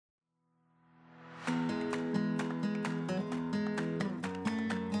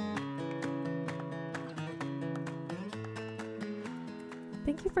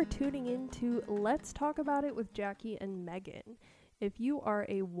Thank you for tuning in to Let's Talk About It with Jackie and Megan. If you are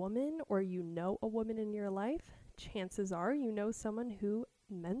a woman or you know a woman in your life, chances are you know someone who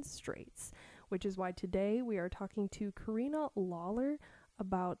menstruates, which is why today we are talking to Karina Lawler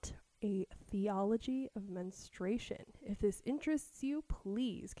about a theology of menstruation. If this interests you,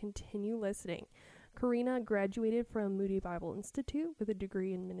 please continue listening. Karina graduated from Moody Bible Institute with a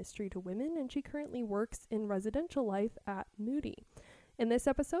degree in ministry to women, and she currently works in residential life at Moody. In this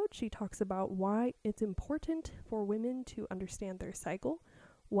episode, she talks about why it's important for women to understand their cycle,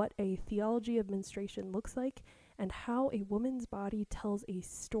 what a theology of menstruation looks like, and how a woman's body tells a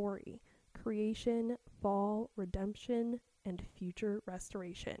story: creation, fall, redemption, and future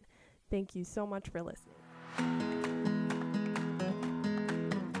restoration. Thank you so much for listening.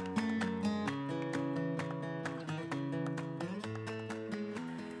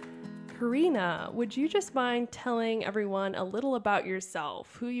 Karina, would you just mind telling everyone a little about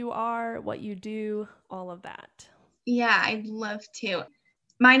yourself, who you are, what you do, all of that? Yeah, I'd love to.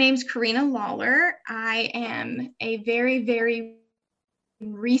 My name's Karina Lawler. I am a very, very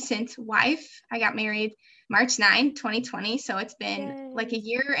recent wife. I got married March 9, 2020, so it's been like a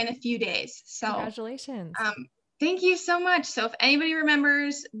year and a few days. So congratulations. Thank you so much. So if anybody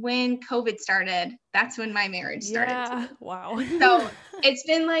remembers when COVID started, that's when my marriage started. Yeah, wow. So it's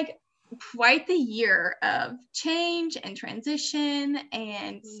been like quite the year of change and transition,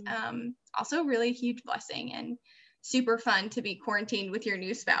 and also really huge blessing and super fun to be quarantined with your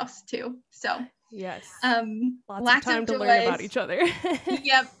new spouse too. So yes, lots of time to learn about each other.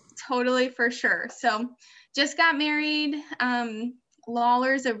 Yep, totally, for sure. So just got married.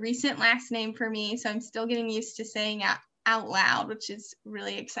 Lawler's a recent last name for me, so I'm still getting used to saying it out loud, which is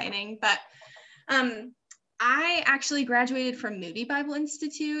really exciting. But I actually graduated from Moody Bible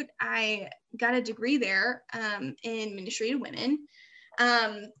Institute. I got a degree there in ministry to women,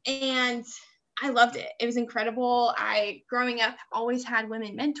 and I loved it. It was incredible. Growing up, always had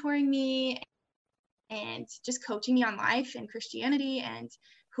women mentoring me and just coaching me on life and Christianity and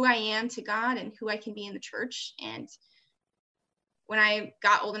who I am to God and who I can be in the church. And when I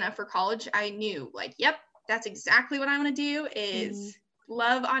got old enough for college, I knew, like, yep, that's exactly what I want to do, is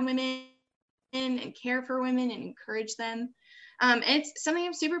love on women and care for women and encourage them. And it's something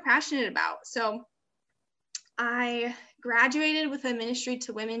I'm super passionate about. So I graduated with a ministry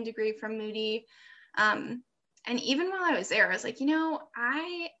to women degree from Moody. And even while I was there, I was like,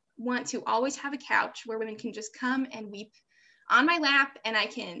 I want to always have a couch where women can just come and weep on my lap, and I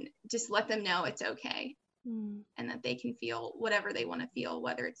can just let them know it's okay, and that they can feel whatever they want to feel,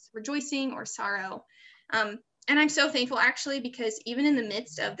 whether it's rejoicing or sorrow. And I'm so thankful, actually, because even in the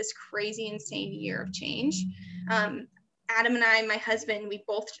midst of this crazy, insane year of change, Adam and I, my husband, we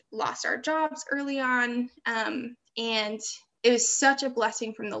both lost our jobs early on. And it was such a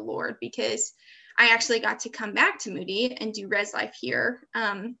blessing from the Lord, because I actually got to come back to Moody and do res life here,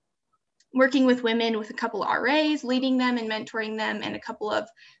 working with women, with a couple of RAs, leading them and mentoring them, and a couple of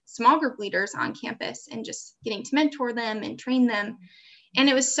small group leaders on campus, and just getting to mentor them and train them. And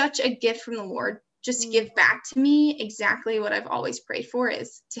it was such a gift from the Lord, just to give back to me exactly what I've always prayed for,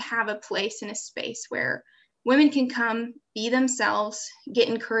 is to have a place and a space where women can come, be themselves, get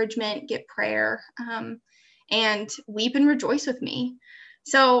encouragement, get prayer, and weep and rejoice with me.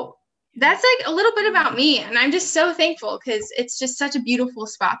 So that's like a little bit about me. And I'm just so thankful, because it's just such a beautiful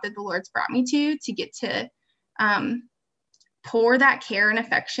spot that the Lord's brought me to get to pour that care and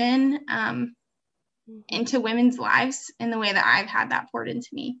affection into women's lives in the way that I've had that poured into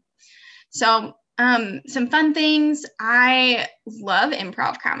me. So some fun things. I love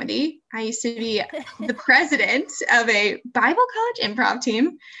improv comedy. I used to be the president of a Bible college improv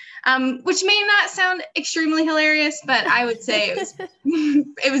team, which may not sound extremely hilarious, but I would say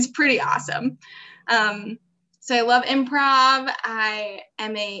it was pretty awesome. So I love improv. I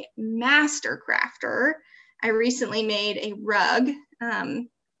am a master crafter. I recently made a rug. And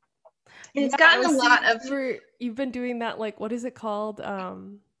it's gotten a lot of... You've been doing that, like, what is it called?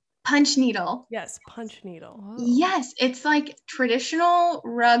 Punch needle. Yes, punch needle. Whoa. Yes, it's like traditional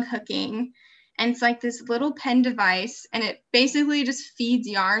rug hooking, and it's like this little pen device, and it basically just feeds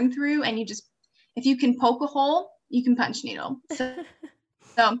yarn through, and if you can poke a hole, you can punch needle.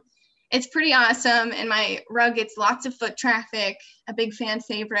 So it's pretty awesome, and my rug gets lots of foot traffic, a big fan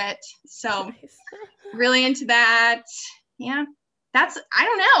favorite. So nice. Really into that. Yeah, I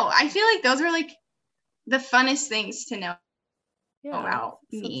don't know. I feel like those are like the funnest things to know about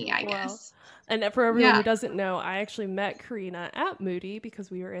me, I guess. And for everyone Yeah, who doesn't know, I actually met Karina at Moody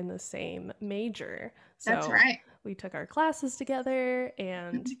because we were in the same major. that's So right. we took our classes together,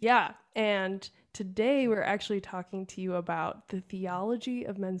 and Mhm. yeah. And today we're actually talking to you about the theology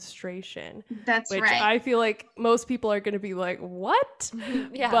of menstruation, That's which right. I feel like most people are going to be like, what?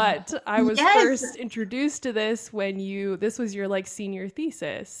 Yeah. But I was Yes. first introduced to this when this was your like senior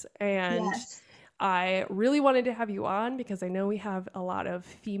thesis. And Yes. I really wanted to have you on because I know we have a lot of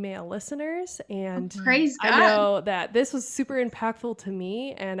female listeners, and Praise I God. know that this was super impactful to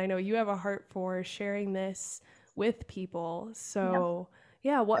me, and I know you have a heart for sharing this with people. Yep. So,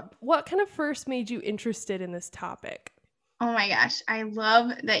 yeah, what kind of first made you interested in this topic? Oh my gosh, I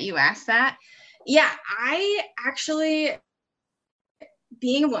love that you asked that. Yeah, I actually,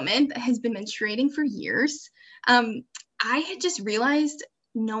 being a woman that has been menstruating for years, I had just realized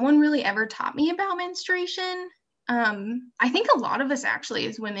no one really ever taught me about menstruation. I think a lot of us actually,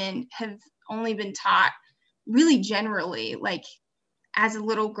 as women, have only been taught really generally, like as a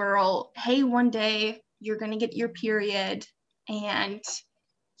little girl, hey, one day you're going to get your period, and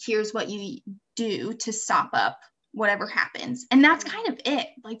here's what you do to sop up whatever happens. And that's kind of it.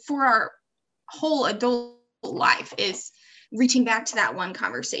 Like for our whole adult life is reaching back to that one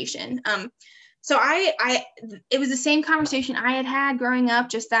conversation. So it was the same conversation I had growing up,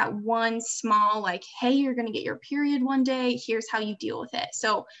 just that one small, like, hey, you're going to get your period one day. Here's how you deal with it.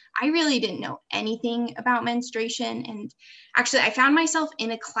 So I really didn't know anything about menstruation. And actually, I found myself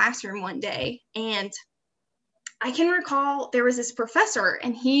in a classroom one day, and I can recall there was this professor,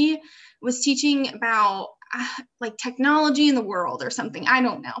 and he was teaching about like technology in the world or something. I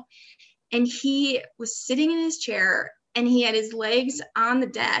don't know. And he was sitting in his chair, and he had his legs on the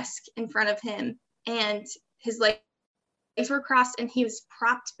desk in front of him, and his legs were crossed, and he was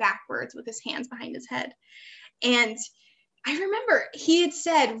propped backwards with his hands behind his head. And I remember he had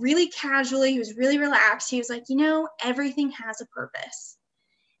said really casually, he was really relaxed. He was like, everything has a purpose.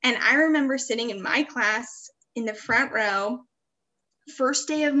 And I remember sitting in my class in the front row, first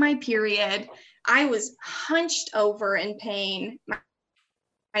day of my period. I was hunched over in pain.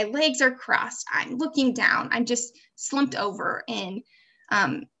 My legs are crossed. I'm looking down. I'm just slumped over in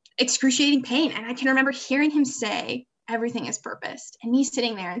excruciating pain. And I can remember hearing him say, everything is purposed. And me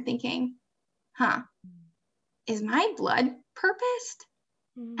sitting there and thinking, is my blood purposed?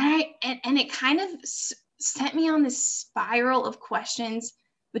 And it kind of sent me on this spiral of questions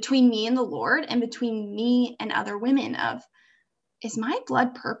between me and the Lord, and between me and other women of, is my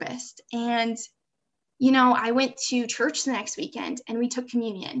blood purposed? And I went to church the next weekend, and we took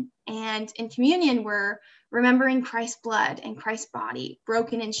communion. And in communion, we're remembering Christ's blood and Christ's body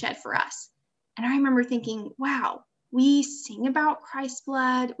broken and shed for us. And I remember thinking, wow, we sing about Christ's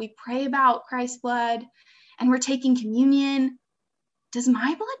blood, we pray about Christ's blood, and we're taking communion. Does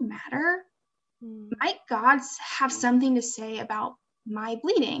my blood matter? Might God have something to say about my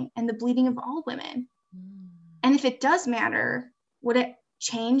bleeding and the bleeding of all women? And if it does matter, would it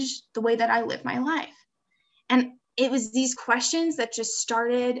change the way that I live my life? And it was these questions that just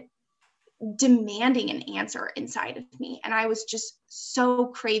started demanding an answer inside of me. And I was just so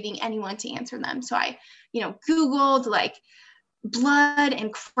craving anyone to answer them. So I, Googled like blood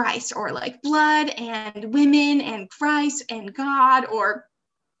and Christ, or like blood and women and Christ and God, or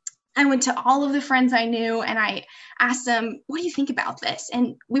I went to all of the friends I knew, and I asked them, what do you think about this?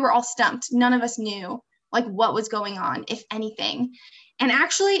 And we were all stumped. None of us knew like what was going on, if anything. And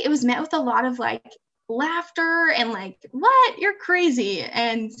actually it was met with a lot of like laughter and like, what? You're crazy.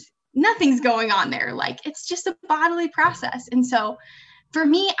 And nothing's going on there. Like, it's just a bodily process. And so for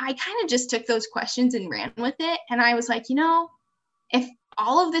me, I kind of just took those questions and ran with it. And I was like, if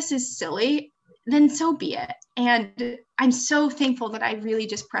all of this is silly, then so be it. And I'm so thankful that I really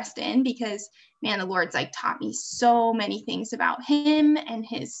just pressed in, because man, the Lord's like taught me so many things about him and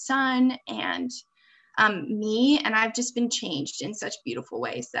his son and me. And I've just been changed in such beautiful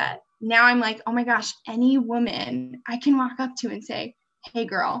ways that now I'm like, oh my gosh, any woman I can walk up to and say, hey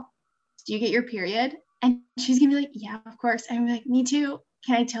girl, do you get your period? And she's gonna be like, yeah, of course. And I'm like, me too.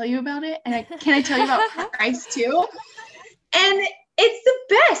 Can I tell you about it? And can I tell you about Christ too? And it's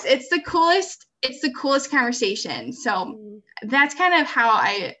the best. It's the coolest conversation. So that's kind of how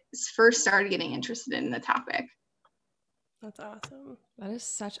I first started getting interested in the topic. That's awesome. That is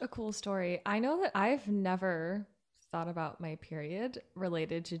such a cool story. I know that I've never thought about my period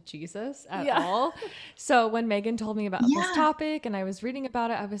related to Jesus at all. So when Megan told me about this topic and I was reading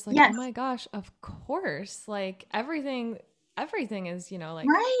about it, I was like, oh my gosh, of course. Like everything is, like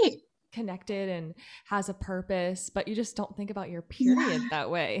right. connected and has a purpose, but you just don't think about your period that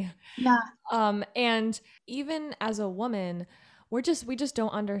way. Yeah. And even as a woman, we just don't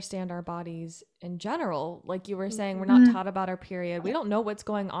understand our bodies in general. Like you were saying, we're not taught about our period. We don't know what's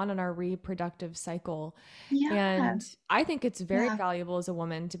going on in our reproductive cycle. Yeah. And I think it's very valuable as a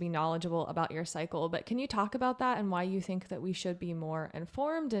woman to be knowledgeable about your cycle. But can you talk about that and why you think that we should be more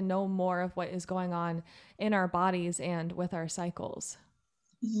informed and know more of what is going on in our bodies and with our cycles?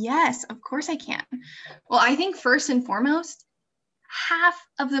 Yes, of course I can. Well, I think first and foremost, half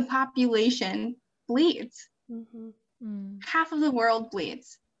of the population bleeds. Half of the world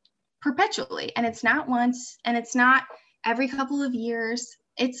bleeds perpetually. And it's not once, and it's not every couple of years.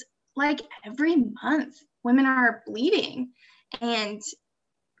 It's like every month women are bleeding, and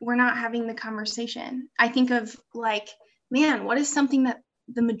we're not having the conversation. I think of like, man, what is something that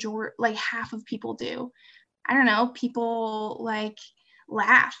the majority, like half of people do? I don't know, people like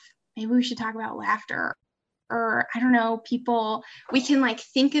laugh. Maybe we should talk about laughter. Or I don't know, people, we can like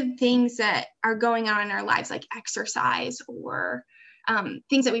think of things that are going on in our lives, like exercise or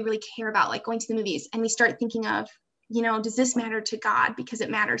things that we really care about, like going to the movies. And we start thinking of, does this matter to God? Because it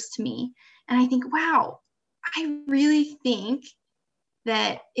matters to me. And I think, wow, I really think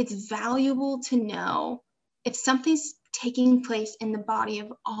that it's valuable to know if something's taking place in the body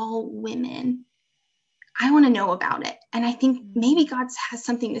of all women. I want to know about it. And I think maybe God has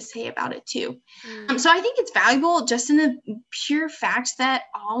something to say about it too. So I think it's valuable just in the pure fact that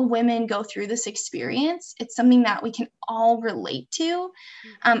all women go through this experience. It's something that we can all relate to.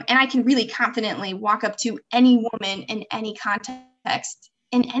 And I can really confidently walk up to any woman in any context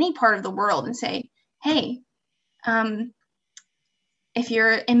in any part of the world and say, hey, if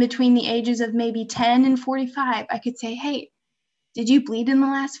you're in between the ages of maybe 10 and 45, I could say, hey, did you bleed in the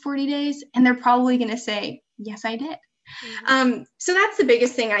last 40 days? And they're probably going to say, yes, I did. So that's the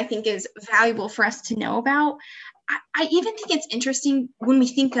biggest thing I think is valuable for us to know about. I even think it's interesting when we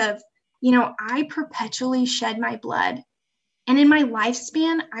think of, I perpetually shed my blood. And in my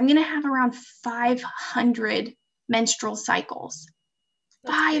lifespan, I'm going to have around 500 menstrual cycles.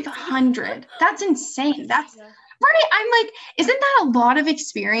 That's 500. That's insane. That's right. I'm like, isn't that a lot of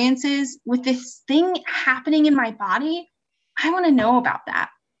experiences with this thing happening in my body? I want to know about that.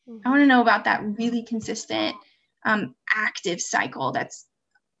 I want to know about that really consistent, active cycle that's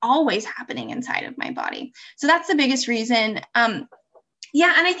always happening inside of my body. So that's the biggest reason. And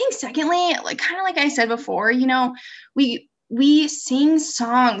I think secondly, like kind of like I said before, we sing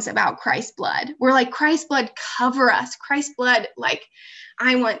songs about Christ's blood. We're like, Christ's blood, cover us. Christ's blood, like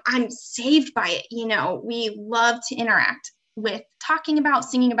I'm saved by it. We love to interact with talking about,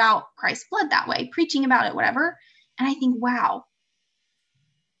 singing about Christ's blood that way, preaching about it, whatever. And I think, wow,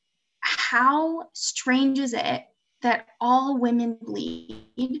 how strange is it that all women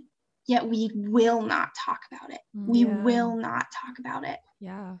bleed, yet we will not talk about it. We will not talk about it.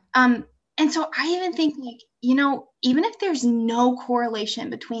 Yeah. And so I even think like, even if there's no correlation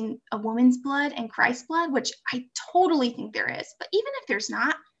between a woman's blood and Christ's blood, which I totally think there is, but even if there's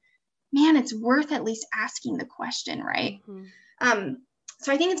not, man, it's worth at least asking the question, right?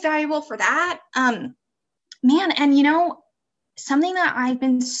 So I think it's valuable for that. Man, and something that I've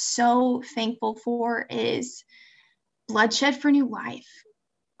been so thankful for is bloodshed for new life.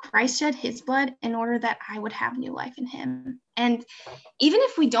 Christ shed his blood in order that I would have new life in him. And even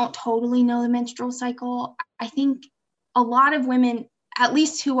if we don't totally know the menstrual cycle, I think a lot of women, at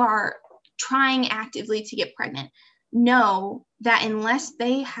least who are trying actively to get pregnant, know that unless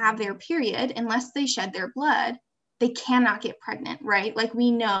they have their period, unless they shed their blood, they cannot get pregnant, right? Like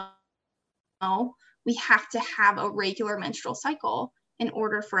we know we have to have a regular menstrual cycle in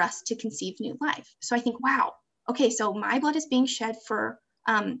order for us to conceive new life. So I think, wow, okay, so my blood is being shed for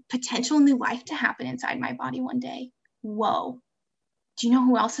potential new life to happen inside my body one day. Whoa. Do you know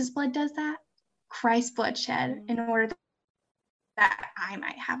who else's blood does that? Christ's blood shed in order that I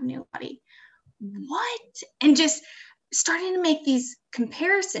might have a new body. What? And just starting to make these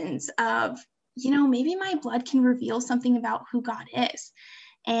comparisons of, maybe my blood can reveal something about who God is.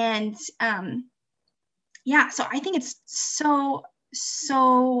 And so I think it's so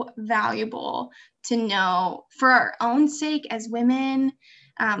valuable to know for our own sake as women,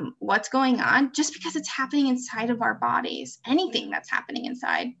 what's going on, just because it's happening inside of our bodies. Anything that's happening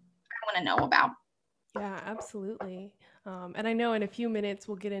inside, I want to know about. Yeah, absolutely. And I know in a few minutes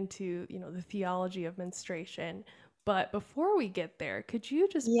we'll get into, the theology of menstruation. But before we get there, could you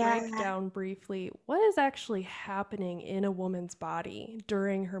just break down briefly what is actually happening in a woman's body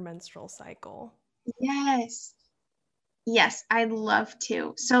during her menstrual cycle? Yes, I'd love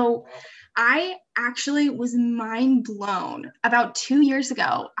to. So I actually was mind blown. About 2 years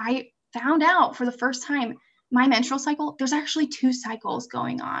ago, I found out for the first time my menstrual cycle, there's actually 2 cycles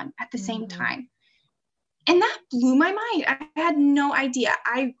going on at the same time. And that blew my mind. I had no idea.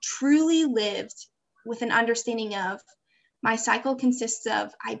 I truly lived with an understanding of my cycle consists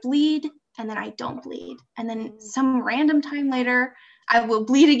of I bleed and then I don't bleed. And then some random time later, I will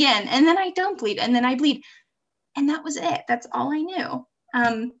bleed again. And then I don't bleed. And then I bleed. And that was it. That's all I knew.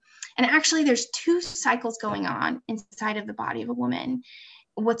 And actually, there's 2 cycles going on inside of the body of a woman.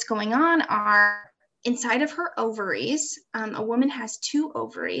 What's going on are inside of her ovaries. A woman has 2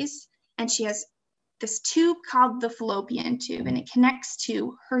 ovaries, and she has this tube called the fallopian tube, and it connects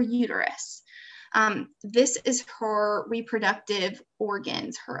to her uterus. This is her reproductive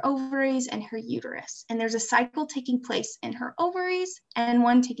organs, her ovaries and her uterus. And there's a cycle taking place in her ovaries and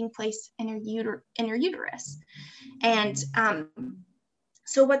one taking place in her uterus. And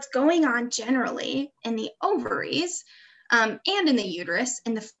so what's going on generally in the ovaries and in the uterus,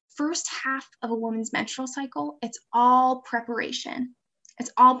 in the first half of a woman's menstrual cycle, it's all preparation.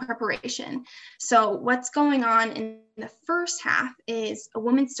 It's all preparation. So what's going on in the first half is a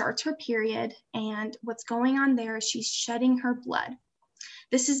woman starts her period, and what's going on there is she's shedding her blood.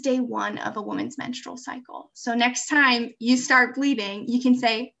 This is day 1 of a woman's menstrual cycle. So next time you start bleeding, you can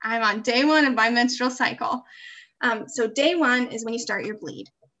say, I'm on day 1 of my menstrual cycle. So day 1 is when you start your bleed.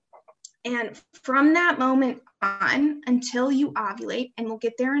 And from that moment on until you ovulate, and we'll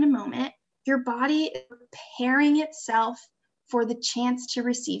get there in a moment, your body is preparing itself for the chance to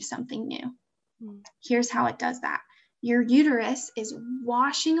receive something new. Here's how it does that. Your uterus is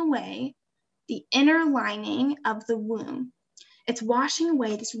washing away the inner lining of the womb. It's washing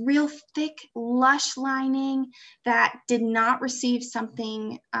away this real thick, lush lining that did not receive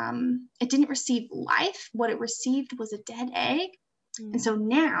something, it didn't receive life. What it received was a dead egg. And so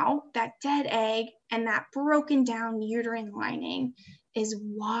now that dead egg and that broken down uterine lining is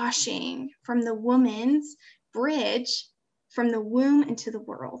washing from the woman's bridge from the womb into the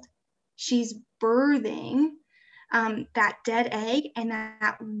world. She's birthing that dead egg and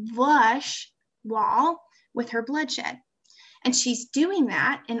that lush wall with her bloodshed. And she's doing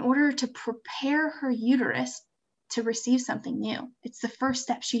that in order to prepare her uterus to receive something new. It's the first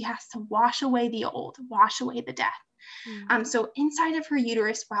step. She has to wash away the old, wash away the death. So inside of her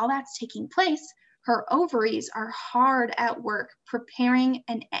uterus, while that's taking place, her ovaries are hard at work preparing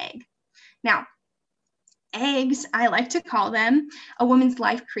an egg. Now, eggs, I like to call them a woman's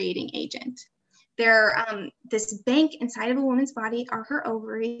life-creating agent. They're this bank inside of a woman's body are her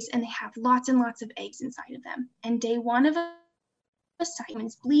ovaries, and they have lots and lots of eggs inside of them. And day 1 of a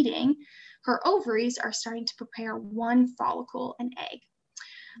woman's bleeding, her ovaries are starting to prepare 1 follicle, an egg.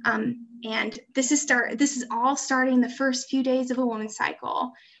 And this is all starting the first few days of a woman's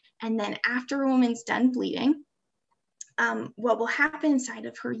cycle. And then after a woman's done bleeding, what will happen inside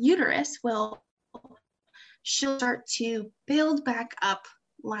of her uterus she'll start to build back up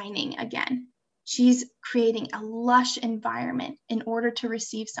lining again. She's creating a lush environment in order to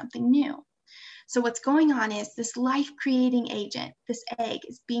receive something new. So what's going on is this life-creating agent, this egg,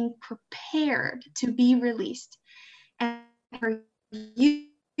 is being prepared to be released. And her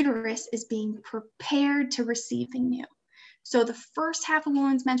uterus is being prepared to receive something new. So the first half of a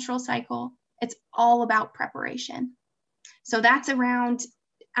woman's menstrual cycle, it's all about preparation. So that's around,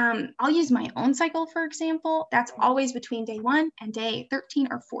 I'll use my own cycle, for example. That's always between day 1 and day 13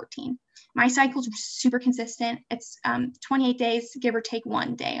 or 14. My cycle's super consistent. It's 28 days, give or take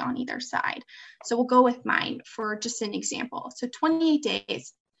 1 day on either side. So we'll go with mine for just an example. So 28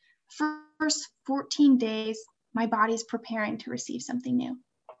 days, first 14 days, my body's preparing to receive something new.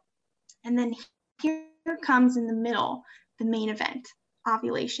 And then here comes in the middle, the main event,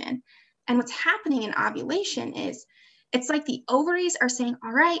 ovulation. And what's happening in ovulation is it's like the ovaries are saying,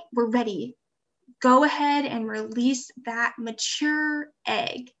 all right, we're ready. Go ahead and release that mature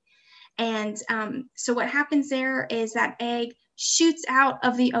egg. And so what happens there is that egg shoots out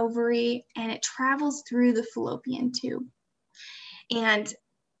of the ovary and it travels through the fallopian tube. And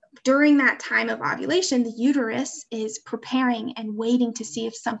during that time of ovulation, the uterus is preparing and waiting to see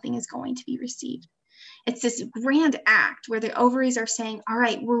if something is going to be received. It's this grand act where the ovaries are saying, all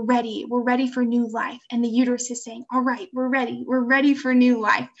right, we're ready for new life. And the uterus is saying, all right, we're ready for new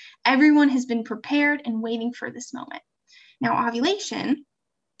life. Everyone has been prepared and waiting for this moment. Now, ovulation,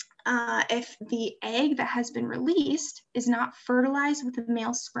 if the egg that has been released is not fertilized with the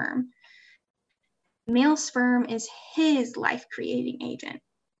male sperm is his life-creating agent.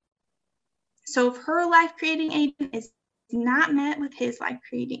 So if her life-creating agent is not met with his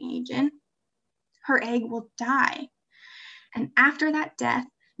life-creating agent, her egg will die. And after that death,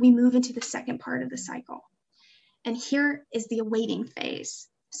 we move into the second part of the cycle. And here is the awaiting phase.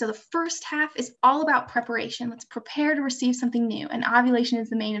 So the first half is all about preparation. Let's prepare to receive something new. And ovulation is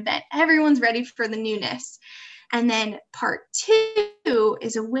the main event. Everyone's ready for the newness. And then part 2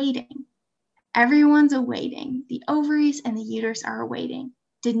 is awaiting. Everyone's awaiting. The ovaries and the uterus are awaiting.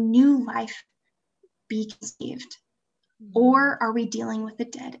 Did new life be conceived? Or are we dealing with a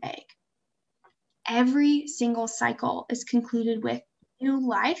dead egg? Every single cycle is concluded with new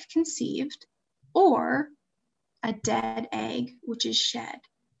life conceived or a dead egg, which is shed.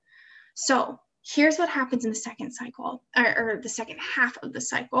 So here's what happens in the second cycle, or the second half of the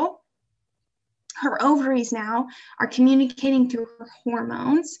cycle. Her ovaries now are communicating through her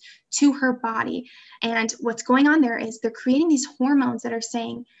hormones to her body. And what's going on there is they're creating these hormones that are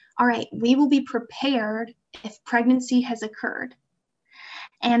saying, all right, we will be prepared if pregnancy has occurred.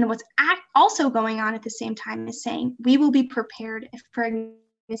 And what's also going on at the same time is saying, we will be prepared if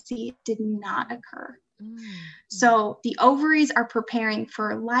pregnancy did not occur. So the ovaries are preparing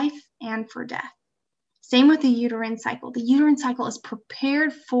for life and for death. Same with the uterine cycle. The uterine cycle is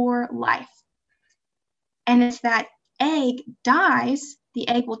prepared for life. And if that egg dies, the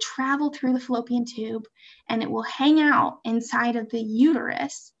egg will travel through the fallopian tube and it will hang out inside of the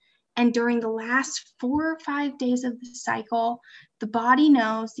uterus. And during the last 4 or 5 days of the cycle, the body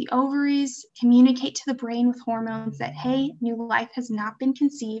knows, the ovaries communicate to the brain with hormones that, hey, new life has not been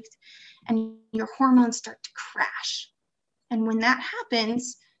conceived, and your hormones start to crash. And when that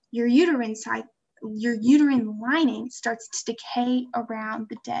happens, your uterine lining starts to decay around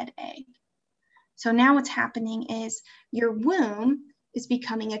the dead egg. So now what's happening is your womb is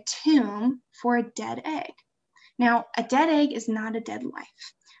becoming a tomb for a dead egg. Now, a dead egg is not a dead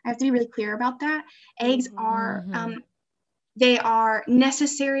life. I have to be really clear about that. Eggs are, they are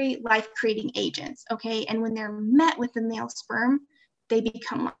necessary life-creating agents, okay? And when they're met with the male sperm, they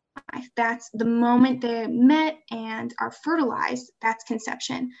become life. That's the moment they're met and are fertilized, that's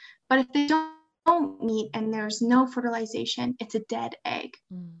conception. But if they don't meet and there's no fertilization, it's a dead egg.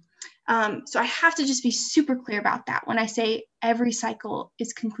 So I have to just be super clear about that. When I say every cycle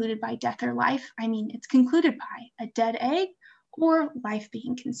is concluded by death or life, I mean it's concluded by a dead egg or life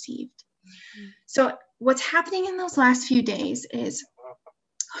being conceived. So what's happening in those last few days is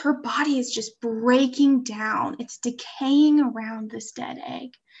her body is just breaking down. It's decaying around this dead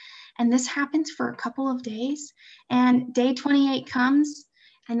egg. And this happens for a couple of days. And day 28 comes,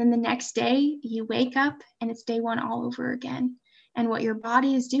 and then the next day you wake up and it's day 1 all over again. And what your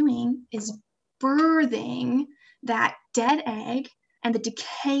body is doing is birthing that dead egg and the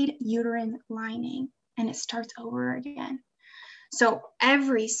decayed uterine lining, and it starts over again. So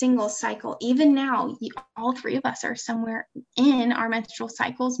every single cycle, even now, all 3 of us are somewhere in our menstrual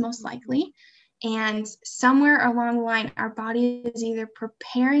cycles, most likely. And somewhere along the line, our body is either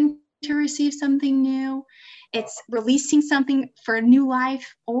preparing to receive something new, it's releasing something for a new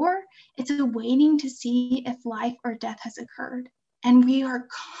life, or it's waiting to see if life or death has occurred. And we are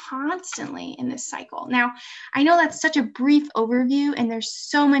constantly in this cycle. Now, I know that's such a brief overview, and there's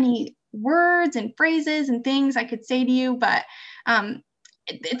so many words and phrases and things I could say to you, but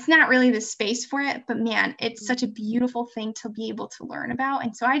it's not really the space for it. But man, it's such a beautiful thing to be able to learn about.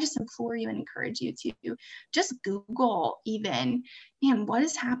 And so I just implore you and encourage you to just Google even, man, what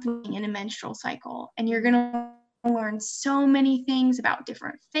is happening in a menstrual cycle? And you're going to learn so many things about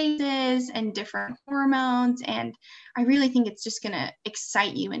different phases and different hormones. And I really think it's just going to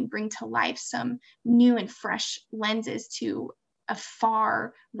excite you and bring to life some new and fresh lenses to a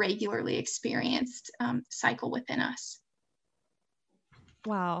far regularly experienced cycle within us.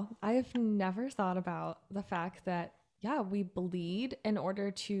 Wow. I've never thought about the fact that, yeah, we bleed in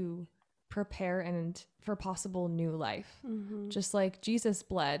order to prepare and for possible new life. Just like Jesus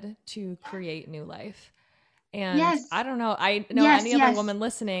bled to create new life. And yes. I don't know, I know any other woman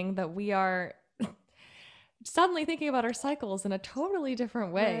listening that we are suddenly thinking about our cycles in a totally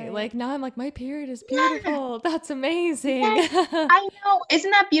different way. Right. Like now I'm like, my period is beautiful. Yeah. That's amazing. Yes. I know.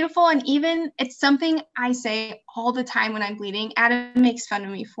 Isn't that beautiful? And even it's something I say all the time when I'm bleeding. Adam makes fun of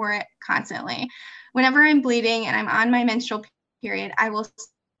me for it constantly. Whenever I'm bleeding and I'm on my menstrual period, I will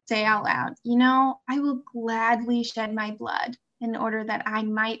say out loud, I will gladly shed my blood in order that I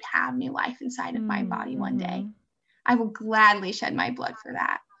might have new life inside of my body one day. I will gladly shed my blood for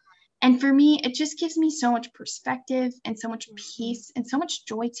that. And for me, it just gives me so much perspective and so much peace and so much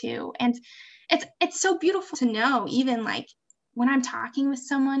joy too. And it's so beautiful to know, even like when I'm talking with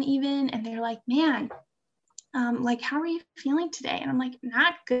someone even, and they're like, man, like, how are you feeling today? And I'm like,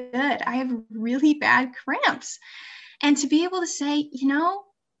 not good. I have really bad cramps. And to be able to say,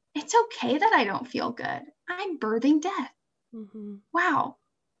 it's okay that I don't feel good. I'm birthing death. Wow.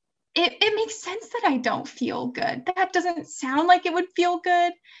 it makes sense that I don't feel good. That doesn't sound like it would feel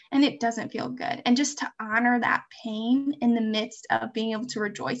good, and it doesn't feel good. And just to honor that pain in the midst of being able to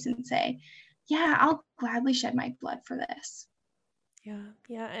rejoice and say, yeah, I'll gladly shed my blood for this.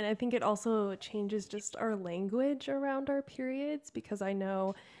 Yeah. And I think it also changes just our language around our periods, because I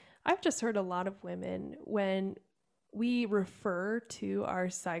know I've just heard a lot of women, when we refer to our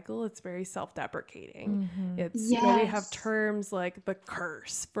cycle, it's very self-deprecating. It's, we have Yes. terms like the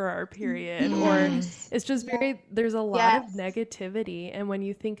curse for our period, or Yes. it's just very, there's a lot of Yes. negativity. And when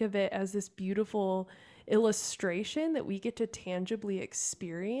you think of it as this beautiful illustration that we get to tangibly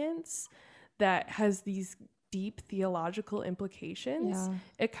experience, that has these deep theological implications,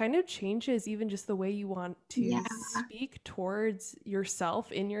 it kind of changes even just the way you want to speak towards yourself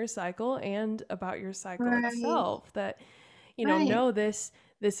in your cycle and about your cycle itself. That, no, this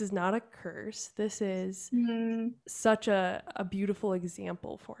is not a curse. This is such a beautiful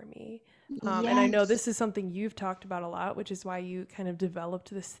example for me. And I know this is something you've talked about a lot, which is why you kind of developed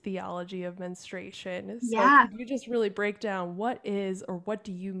this theology of menstruation. So could you just really break down what is, or what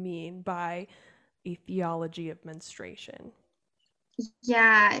do you mean by a theology of menstruation?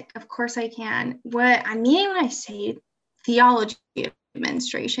 Yeah, of course I can. What I mean when I say theology of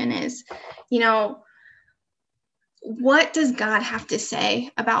menstruation is, what does God have to say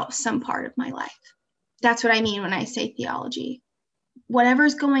about some part of my life? That's what I mean when I say theology.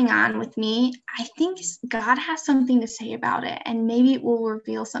 Whatever's going on with me, I think God has something to say about it. And maybe it will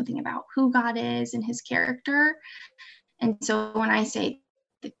reveal something about who God is and his character. And so when I say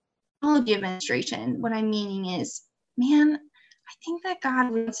the theology of menstruation, what I'm meaning is, man, I think that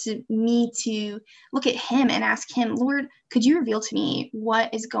God wants me to look at him and ask him, Lord, could you reveal to me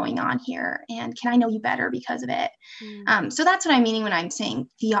what is going on here? And can I know you better because of it? So that's what I'm meaning when I'm saying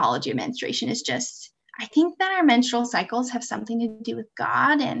theology of menstruation is just, I think that our menstrual cycles have something to do with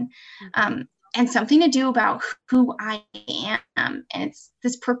God, and something to do about who I am. And it's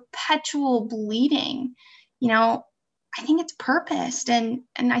this perpetual bleeding, I think it's purposed, and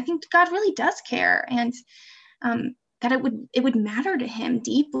I think God really does care, and that it would matter to him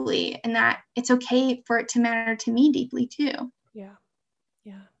deeply, and that it's okay for it to matter to me deeply too. Yeah.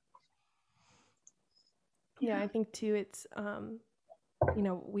 I think too, it's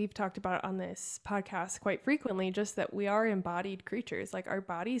we've talked about on this podcast quite frequently, just that we are embodied creatures. Like, our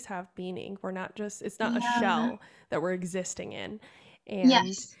bodies have meaning. We're not just, it's not a shell that we're existing in. And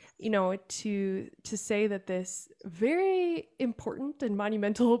to say that this very important and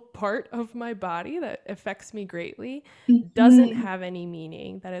monumental part of my body that affects me greatly doesn't have any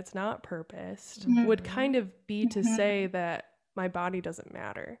meaning, that it's not purposed, would kind of be to say that my body doesn't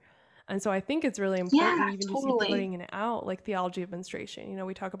matter. And so I think it's really important, even just you putting it out, like theology of menstruation.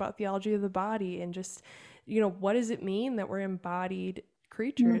 We talk about theology of the body, and just, what does it mean that we're embodied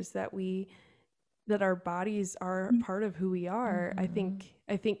creatures, that our bodies are part of who we are. I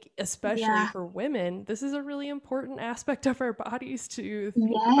think especially for women, this is a really important aspect of our bodies to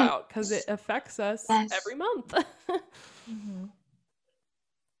think about, because it affects us every month.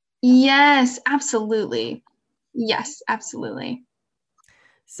 Yes, absolutely. Yes, absolutely.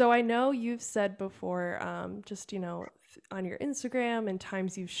 So I know you've said before, just, on your Instagram and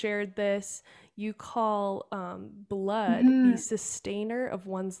times you've shared this, you call blood the sustainer of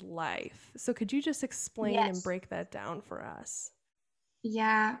one's life. So could you just explain and break that down for us?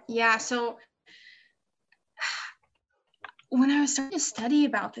 Yeah. So when I was starting to study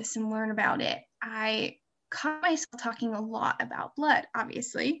about this and learn about it, I caught myself talking a lot about blood,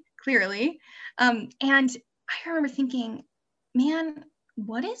 obviously, clearly. And I remember thinking, man,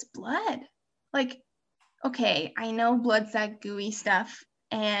 what is blood? Like, okay, I know blood's that gooey stuff,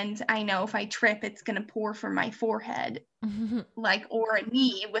 and I know if I trip, it's going to pour from my forehead, or a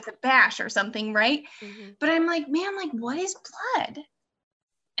knee with a bash or something, right? But I'm like, man, what is blood?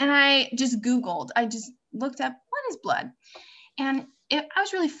 And I just looked up, what is blood? And I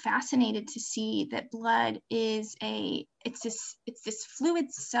was really fascinated to see that blood is it's this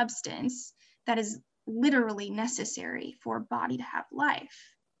fluid substance that is literally necessary for a body to have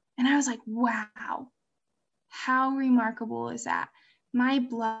life. And I was like, wow, how remarkable is that? My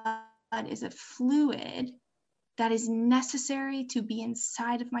blood is a fluid that is necessary to be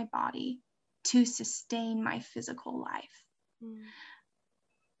inside of my body to sustain my physical life.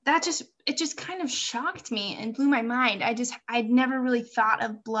 It just kind of shocked me and blew my mind. I'd never really thought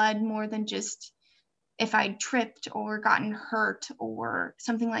of blood more than just if I'd tripped or gotten hurt or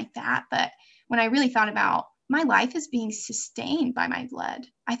something like that. But when I really thought about my life is being sustained by my blood,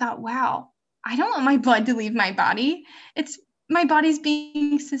 I thought, wow, I don't want my blood to leave my body. My body's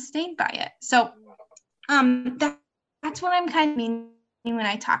being sustained by it. So that's what I'm kind of meaning when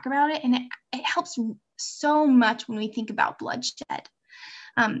I talk about it, and it helps so much when we think about bloodshed.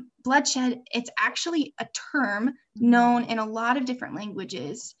 Bloodshed, it's actually a term known in a lot of different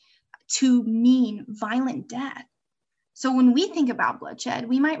languages to mean violent death. So when we think about bloodshed,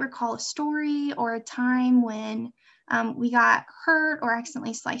 we might recall a story or a time when we got hurt or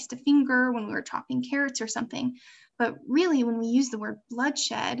accidentally sliced a finger when we were chopping carrots or something. But really, when we use the word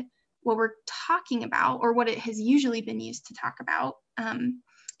bloodshed, what we're talking about, or what it has usually been used to talk about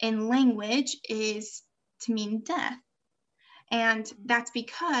in language, is to mean death. And that's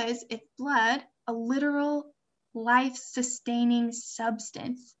because if blood, a literal life-sustaining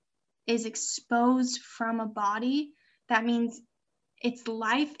substance, is exposed from a body, that means its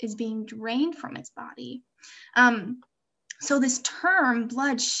life is being drained from its body. So this term,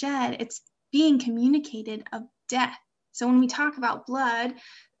 bloodshed, it's being communicated of death. So when we talk about blood,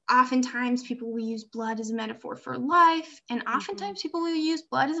 oftentimes people will use blood as a metaphor for life, and oftentimes people will use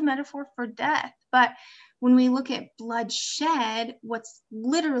blood as a metaphor for death. But when we look at bloodshed, what's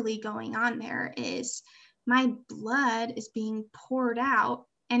literally going on there is my blood is being poured out,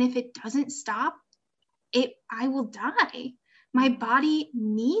 and if it doesn't stop, I will die. My body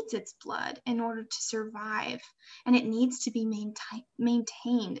needs its blood in order to survive, and it needs to be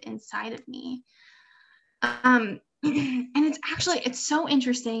maintained inside of me. And it's so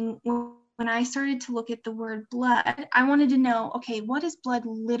interesting when I started to look at the word blood. I wanted to know, okay, what is blood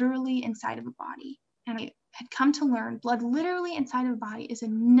literally inside of a body? And I had come to learn blood literally inside of a body is a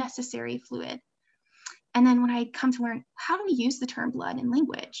necessary fluid. And then when I come to learn, how do we use the term blood in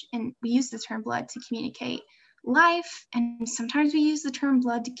language? And we use the term blood to communicate life, and sometimes we use the term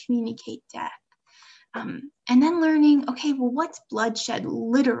blood to communicate death. And then learning, okay, well, what's bloodshed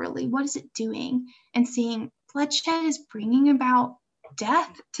literally? What is it doing? And seeing bloodshed is bringing about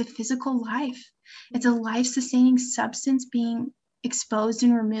death to physical life. It's a life-sustaining substance being exposed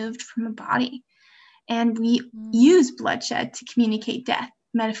and removed from a body. And we use bloodshed to communicate death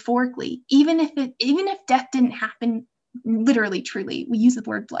metaphorically. Even if death didn't happen literally, truly, we use the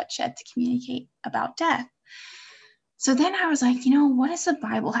word bloodshed to communicate about death. So then I was like, what does the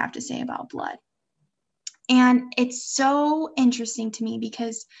Bible have to say about blood? And it's so interesting to me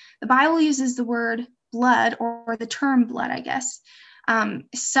because the Bible uses the word blood, or the term blood, I guess,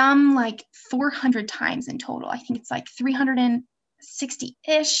 some like 400 times in total. I think it's like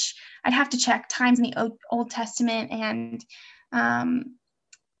 360-ish. I'd have to check times in the Old Testament, and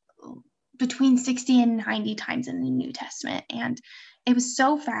between 60 and 90 times in the New Testament. And it was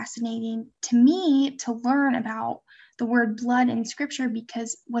so fascinating to me to learn about the word blood in Scripture,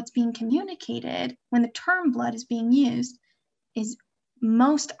 because what's being communicated when the term blood is being used is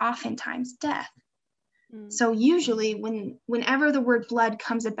most oftentimes death. So usually whenever the word blood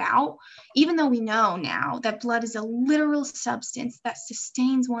comes about, even though we know now that blood is a literal substance that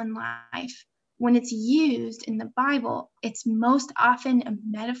sustains one life, when it's used in the Bible, it's most often a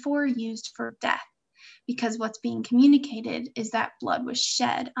metaphor used for death, because what's being communicated is that blood was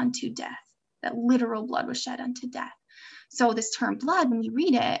shed unto death, that literal blood was shed unto death. So this term blood, when we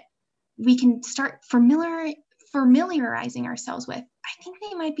read it, we can start familiarizing ourselves with, I think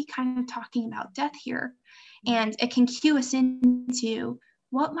they might be kind of talking about death here. And it can cue us into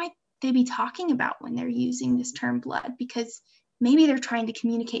what might they be talking about when they're using this term blood, because maybe they're trying to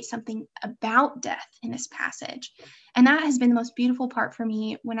communicate something about death in this passage. And that has been the most beautiful part for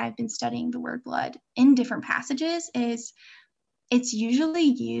me when I've been studying the word blood in different passages, is it's usually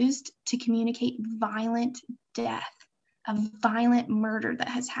used to communicate violent death, a violent murder that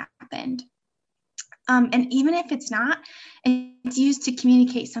has happened. And even if it's not, it's used to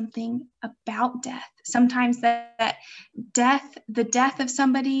communicate something about death. Sometimes that the death of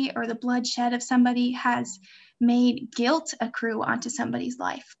somebody or the bloodshed of somebody has made guilt accrue onto somebody's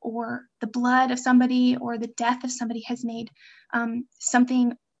life, or the blood of somebody or the death of somebody has made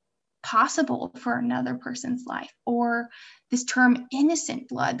something possible for another person's life. Or this term innocent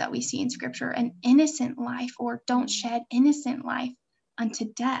blood that we see in Scripture, an innocent life, or don't shed innocent life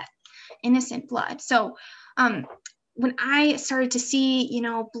unto death, innocent blood. So when I started to see,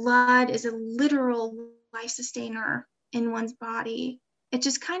 blood is a literal life sustainer in one's body, it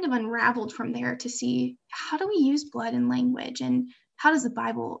just kind of unraveled from there to see, how do we use blood in language, and how does the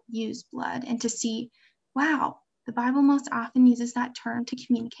Bible use blood? And to see, wow, the Bible most often uses that term to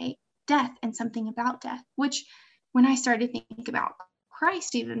communicate death and something about death, which when I started to think about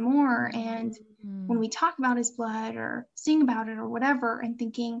Christ even more, and when we talk about his blood or sing about it or whatever, and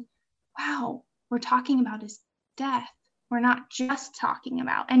thinking, wow, we're talking about his death. We're not just talking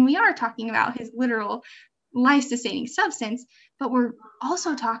about, and we are talking about his literal life-sustaining substance, but we're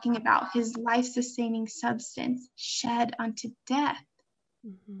also talking about his life-sustaining substance shed unto death.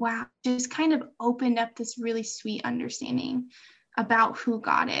 wow, just kind of opened up this really sweet understanding about who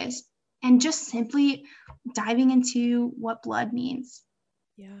God is, and just simply diving into what blood means.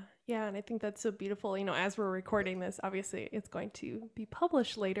 Yeah. Yeah. And I think that's so beautiful. You know, as we're recording this, obviously it's going to be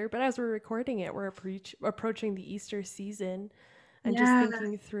published later, but as we're recording it, we're approaching the Easter season and just Yeah.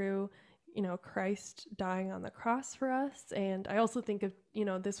 thinking through, you know, Christ dying on the cross for us. And I also think of, you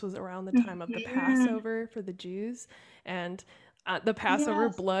know, this was around the time of the Passover for the Jews. And the Passover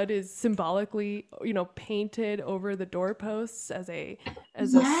Yes. blood is symbolically, you know, painted over the doorposts as a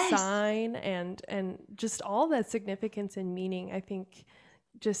Yes. sign, and just all that significance and meaning. I think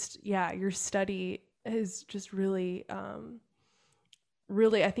just, yeah, your study is just really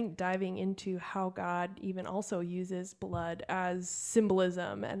really, I think, diving into how God even also uses blood as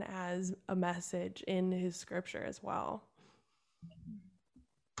symbolism and as a message in his scripture as well.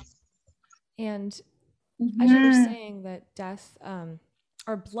 And as you were saying that death,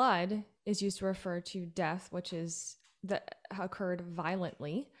 or blood is used to refer to death, which is that occurred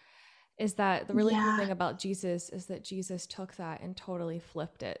violently, is that the really cool thing about Jesus is that Jesus took that and totally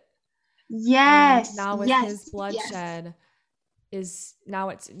flipped it. Yes. And now with his bloodshed is now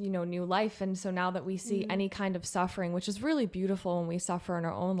it's, you know, new life. And so now that we see any kind of suffering, which is really beautiful when we suffer in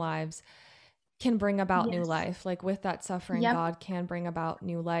our own lives, can bring about new life. Like with that suffering, God can bring about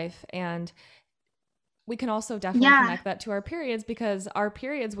new life. And we can also definitely connect that to our periods, because our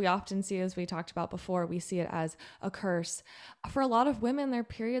periods we often see, as we talked about before, we see it as a curse. For a lot of women, their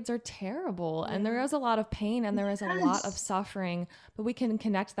periods are terrible and there is a lot of pain and there is a lot of suffering, but we can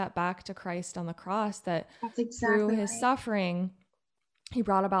connect that back to Christ on the cross, that through his suffering, he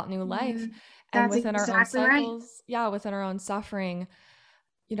brought about new life. And within our own cycles, within our own suffering,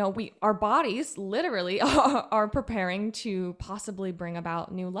 you know, our bodies literally are preparing to possibly bring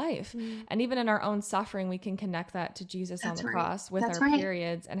about new life. And even in our own suffering, we can connect that to Jesus on the cross with our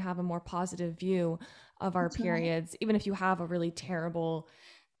periods and have a more positive view of our periods, even if you have a really terrible,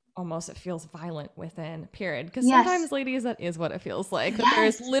 almost it feels violent within period. Because sometimes, ladies, that is what it feels like. That there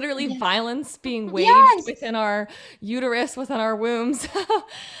is literally violence being waged within our uterus, within our wombs.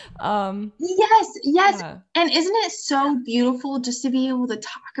 Yes. And isn't it so beautiful just to be able to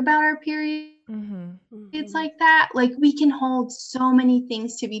talk about our periods like that? Like, we can hold so many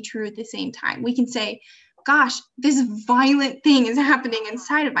things to be true at the same time. We can say, gosh, this violent thing is happening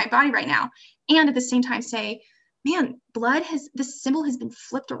inside of my body right now. And at the same time say, man, this symbol has been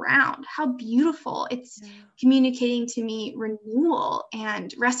flipped around. How beautiful. It's communicating to me renewal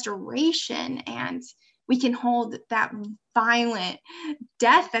and restoration. And we can hold that violent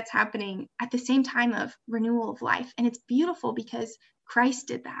death that's happening at the same time of renewal of life. And it's beautiful because Christ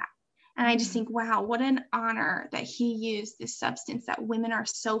did that. And I just think, wow, what an honor that he used this substance that women are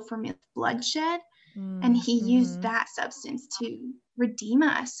so familiar with, bloodshed. And he used that substance to redeem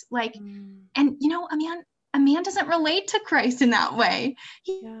us. Like, and you know, a man doesn't relate to Christ in that way.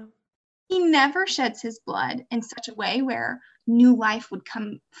 He never sheds his blood in such a way where new life would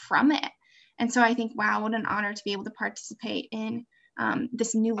come from it. And so I think, wow, what an honor to be able to participate in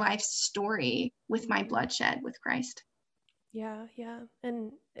this new life story with my bloodshed with Christ. Yeah.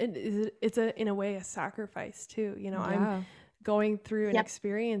 And it's in a way a sacrifice too. You know, I'm going through and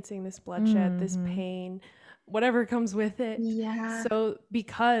experiencing this bloodshed, this pain, whatever comes with it. So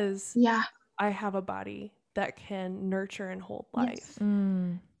because I have a body that can nurture and hold life.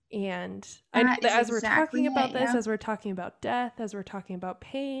 And I know that as we're talking about this, as we're talking about death, as we're talking about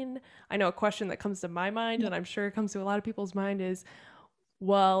pain, I know a question that comes to my mind, and I'm sure it comes to a lot of people's mind, is,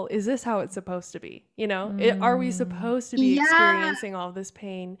 well, is this how it's supposed to be? You know, are we supposed to be experiencing all this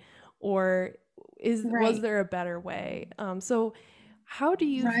pain, or was there a better way? So how do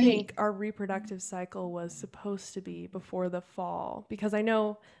you think our reproductive cycle was supposed to be before the fall? Because I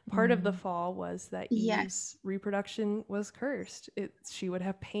know part of the fall was that Eve's reproduction was cursed. She would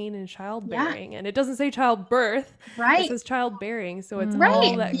have pain in childbearing. And it doesn't say childbirth. It says childbearing. So it's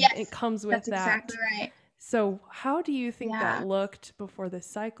all that it comes with. That's exactly right. So how do you think that looked before the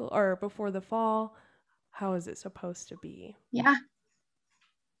cycle, or before the fall? How is it supposed to be?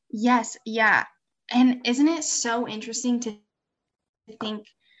 Yes. And isn't it so interesting to think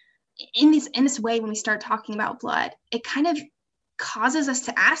in this way, when we start talking about blood, it kind of causes us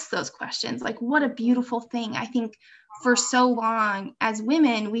to ask those questions. Like, what a beautiful thing. I think for so long as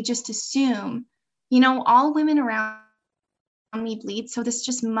women, we just assume, you know, all women around me bleed, so this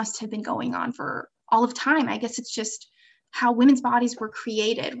just must have been going on for all of time. I guess it's just how women's bodies were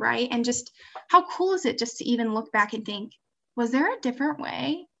created, right? And just how cool is it just to even look back and think, was there a different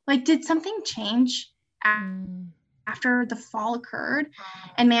way? Like, did something change after the fall occurred.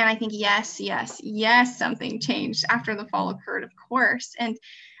 And man, I think yes, something changed after the fall occurred, of course. And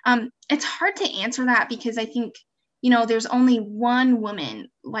it's hard to answer that because I think, there's only one woman,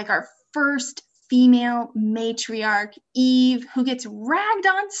 like our first female matriarch, Eve, who gets ragged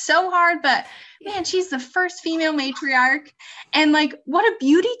on so hard, but man, she's the first female matriarch. And like, what a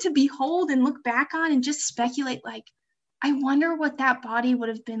beauty to behold and look back on and just speculate, like, I wonder what that body would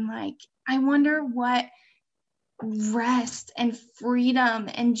have been like. I wonder what rest and freedom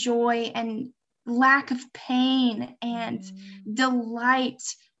and joy and lack of pain and delight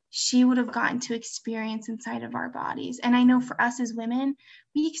she would have gotten to experience inside of our bodies. And I know for us as women,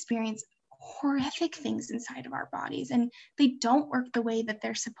 we experience horrific things inside of our bodies, and they don't work the way that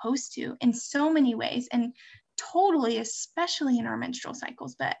they're supposed to in so many ways, and totally, especially in our menstrual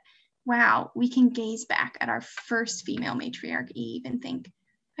cycles. But wow, we can gaze back at our first female matriarch, Eve, and think,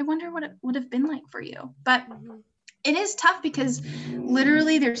 I wonder what it would have been like for you. But it is tough because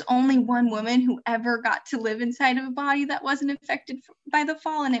literally there's only one woman who ever got to live inside of a body that wasn't affected by the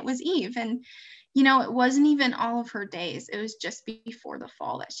fall, and it was Eve. And, it wasn't even all of her days. It was just before the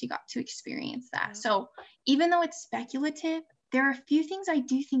fall that she got to experience that. Yeah. So even though it's speculative, there are a few things I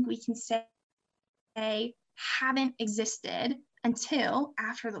do think we can say haven't existed until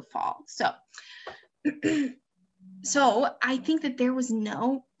after the fall. So I think that there was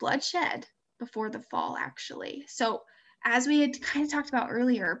no bloodshed before the fall, actually. So as we had kind of talked about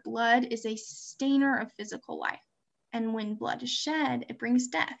earlier, blood is a stainer of physical life. And when blood is shed, it brings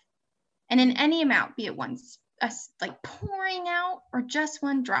death. And in any amount, be it once like pouring out or just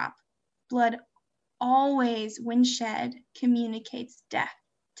one drop, blood always, when shed, communicates death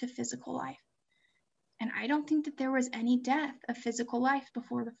to physical life. And I don't think that there was any death of physical life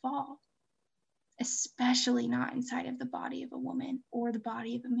before the fall, especially not inside of the body of a woman or the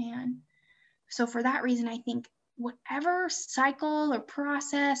body of a man. So for that reason, I think whatever cycle or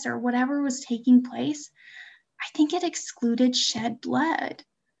process or whatever was taking place, I think it excluded shed blood.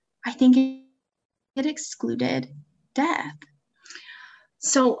 I think it excluded death.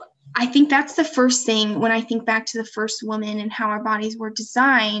 So I think that's the first thing when I think back to the first woman and how our bodies were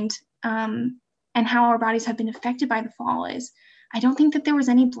designed, and how our bodies have been affected by the fall, is I don't think that there was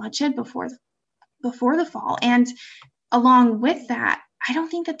any bloodshed before the fall. And along with that, I don't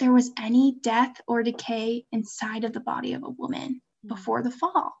think that there was any death or decay inside of the body of a woman before the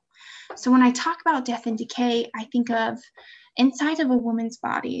fall. So when I talk about death and decay, I think of inside of a woman's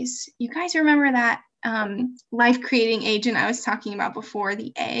bodies. You guys remember that life-creating agent I was talking about before,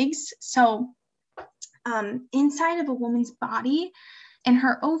 the eggs? So inside of a woman's body and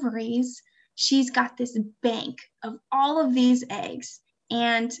her ovaries, she's got this bank of all of these eggs,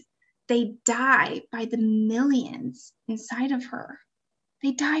 and they die by the millions inside of her.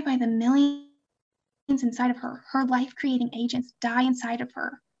 They die by the millions inside of her. Her life-creating agents die inside of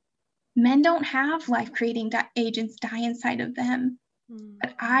her. Men don't have life-creating agents die inside of them,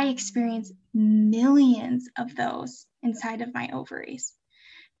 but I experience millions of those inside of my ovaries.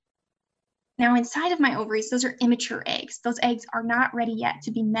 Now, inside of my ovaries, those are immature eggs. Those eggs are not ready yet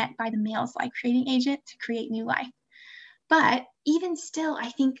to be met by the male's life-creating agent to create new life. But even still, I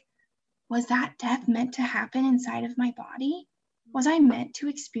think, was that death meant to happen inside of my body? Was I meant to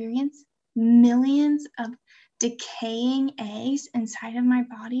experience millions of decaying eggs inside of my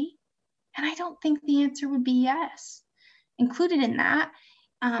body? And I don't think the answer would be yes. Included in that,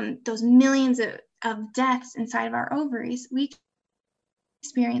 those millions of deaths inside of our ovaries, we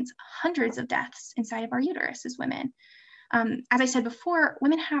experience hundreds of deaths inside of our uterus as women. As I said before,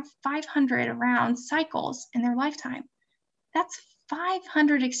 women have 500 around cycles in their lifetime. That's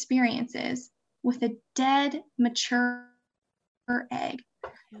 500 experiences with a dead, mature egg.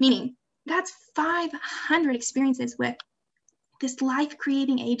 Meaning, that's 500 experiences with this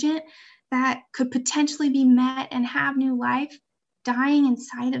life-creating agent that could potentially be met and have new life dying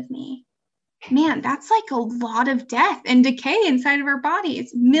inside of me. Man, that's like a lot of death and decay inside of our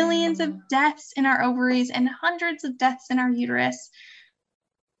bodies. Millions of deaths in our ovaries and hundreds of deaths in our uterus.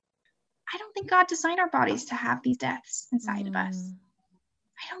 I don't think God designed our bodies to have these deaths inside of us.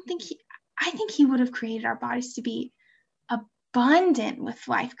 I think he would have created our bodies to be abundant with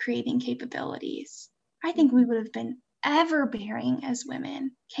life-creating capabilities. I think we would have been ever-bearing as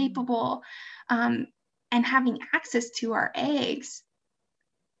women, capable, and having access to our eggs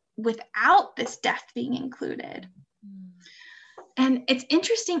without this death being included. And it's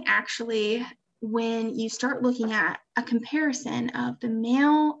interesting, actually, when you start looking at a comparison of the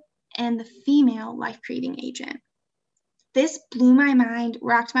male and the female life-creating agent. This blew my mind,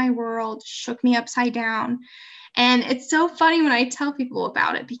 rocked my world, shook me upside down. And it's so funny when I tell people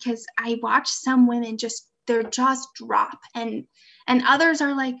about it, because I watch some women just their jaws drop, and others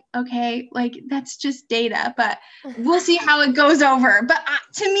are like, okay, like that's just data, but we'll see how it goes over. But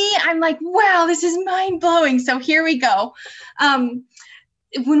to me, I'm like, wow, this is mind-blowing. So here we go.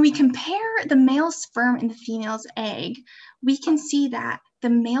 When we compare the male sperm and the female's egg, we can see that the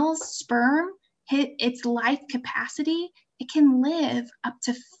male's sperm, its life capacity, it can live up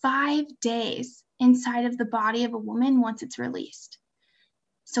to 5 days inside of the body of a woman once it's released.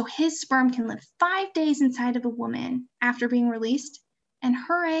 So his sperm can live 5 days inside of a woman after being released, and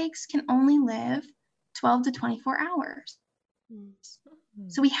her eggs can only live 12 to 24 hours.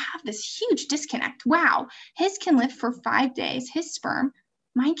 So we have this huge disconnect. Wow, his can live for 5 days, his sperm.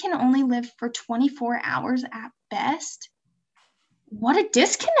 Mine can only live for 24 hours at best. What a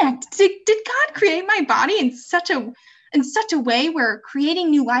disconnect. Did God create my body in such a way where creating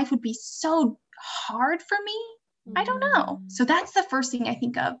new life would be so hard for me? I don't know. So that's the first thing I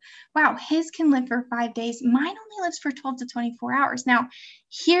think of. Wow, his can live for 5 days. Mine only lives for 12 to 24 hours. Now,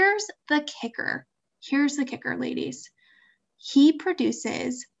 here's the kicker. Here's the kicker, ladies. He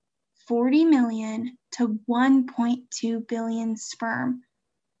produces 40 million to 1.2 billion sperm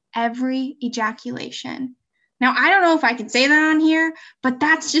every ejaculation. Now, I don't know if I can say that on here, but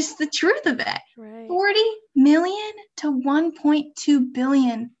that's just the truth of it. Right. 40 million to 1.2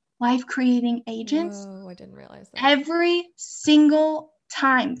 billion life-creating agents. Whoa, I didn't realize that. Every single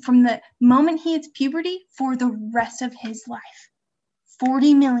time from the moment he hits puberty for the rest of his life.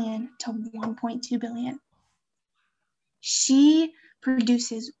 40 million to 1.2 billion. She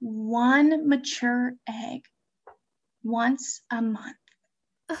produces one mature egg once a month.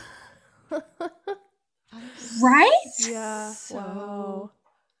 Right? Yeah. So wow.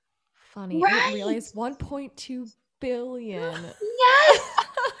 Funny. Right. I didn't realize 1.2 billion. Yes.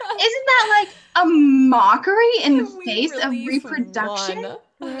 Isn't that like a mockery in the We face of release reproduction? one.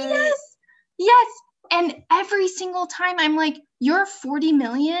 Right. Yes. And every single time I'm like, your 40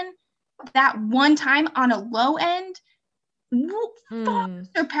 million, that one time on a low end, far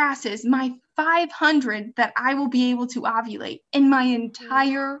surpasses my 500 that I will be able to ovulate in my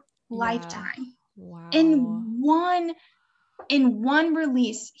entire lifetime. Wow. In one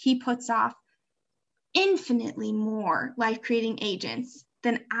release, he puts off infinitely more life-creating agents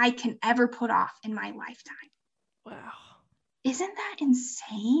than I can ever put off in my lifetime. Wow. Isn't that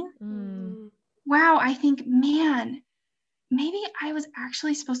insane? Mm-hmm. Wow, I think, man, maybe I was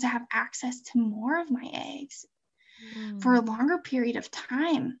actually supposed to have access to more of my eggs for a longer period of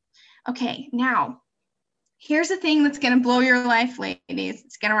time. Okay, now, here's the thing that's going to blow your life, ladies.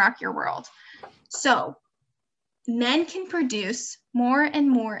 It's going to rock your world. So, men can produce more and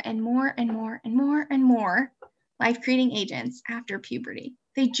more and more and more and more and more life-creating agents after puberty.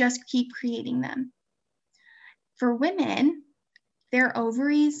 They just keep creating them. For women, their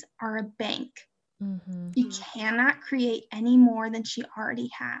ovaries are a bank. You cannot create any more than she already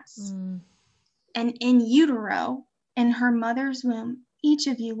has. And in utero, in her mother's womb, each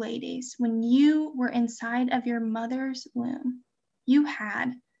of you ladies, when you were inside of your mother's womb, you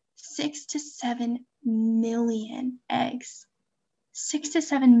had 6 to 7 million eggs. 6 to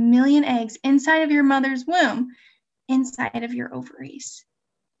 7 million eggs inside of your mother's womb, inside of your ovaries.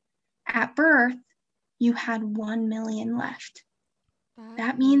 At birth, you had 1 million left.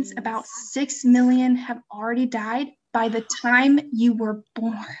 That means about 6 million have already died by the time you were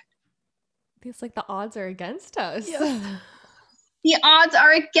born. It's like the odds are against us. Yes. The odds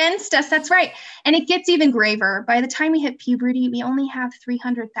are against us. That's right. And it gets even graver. By the time we hit puberty, we only have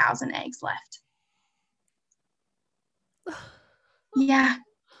 300,000 eggs left. Yeah.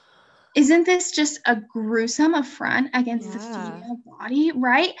 Isn't this just a gruesome affront against the female body,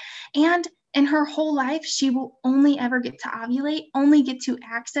 right? And in her whole life, she will only ever get to ovulate, only get to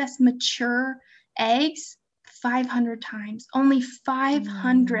access mature eggs 500 times. Only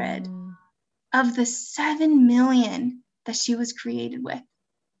 500 of the 7 million that she was created with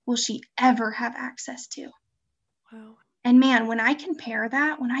will she ever have access to. Wow. And man, when I compare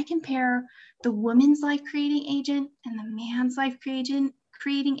the woman's life-creating agent and the man's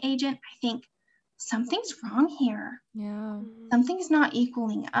life-creating agent, I think something's wrong here. Yeah. Something's not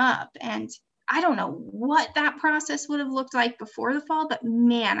equaling up. And I don't know what that process would have looked like before the fall, but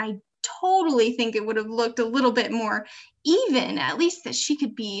man, I totally think it would have looked a little bit more even, at least that she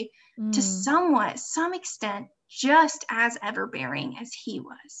could be to some extent, just as ever-bearing as he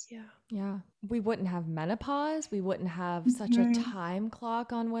was. Yeah. Yeah. We wouldn't have menopause. We wouldn't have such a time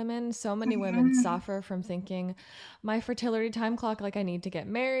clock on women. So many women suffer from thinking, my fertility time clock, like I need to get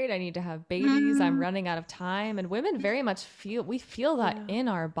married, I need to have babies, I'm running out of time. And women very much we feel that in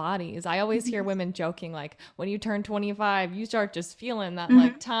our bodies. I always hear women joking, like, when you turn 25, you start just feeling that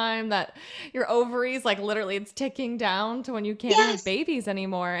like time that your ovaries, like literally it's ticking down to when you can't have babies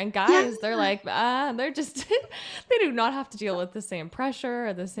anymore. And guys, they're like, they're just, they do not have to deal with the same pressure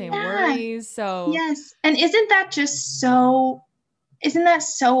or the same worries. So yes. And isn't that so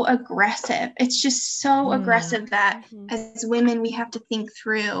aggressive? It's just so aggressive that as women, we have to think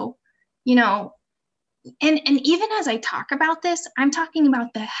through, you know, and even as I talk about this, I'm talking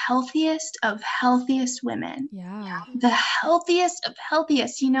about the healthiest of healthiest women. yeah. The healthiest of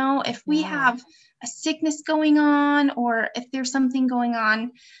healthiest, if we have a sickness going on, or if there's something going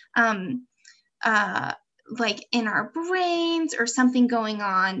on, like in our brains, or something going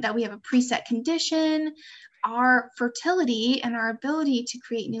on that we have a preset condition, our fertility and our ability to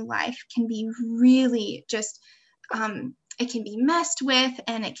create new life can be really just, it can be messed with,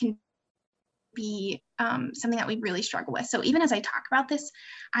 and it can be something that we really struggle with. So even as I talk about this,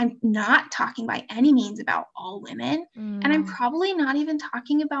 I'm not talking by any means about all women, and I'm probably not even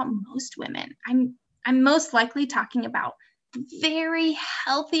talking about most women. I'm most likely talking about the very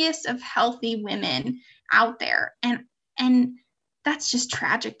healthiest of healthy women out there, and that's just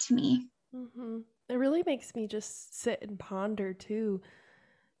tragic to me. It really makes me just sit and ponder too,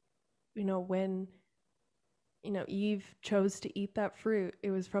 when Eve chose to eat that fruit.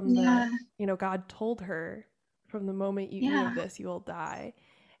 It was from God told her, from the moment you eat of this, you will die.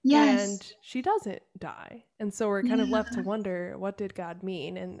 And she doesn't die. And so we're kind of left to wonder, what did God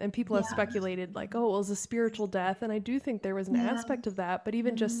mean? And people have speculated, like, oh, it was a spiritual death. And I do think there was an aspect of that, but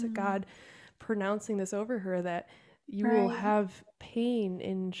even just God pronouncing this over her, that you will have pain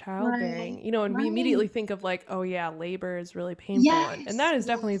in childbearing, and we immediately think of like, oh yeah, labor is really painful. And that is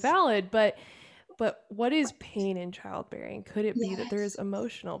definitely valid, but what is pain in childbearing? Could it be that there is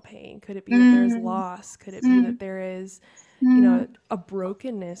emotional pain? Could it be that there is loss? Could it be that there is, a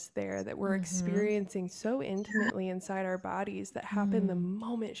brokenness there that we're experiencing so intimately inside our bodies that happened the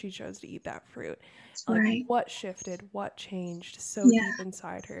moment she chose to eat that fruit? Like, what shifted? What changed so deep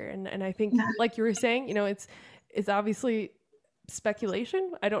inside her? And I think, like you were saying, it's obviously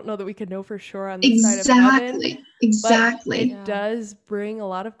speculation. I don't know that we could know for sure on this side of heaven, but it does bring a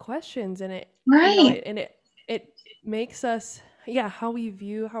lot of questions, and it makes us, how we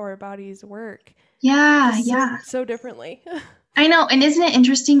view how our bodies work so differently. I know. And isn't it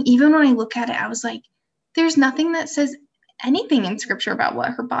interesting? Even when I look at it, I was like, there's nothing that says anything in scripture about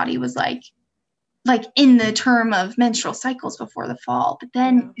what her body was like in the term of menstrual cycles before the fall. But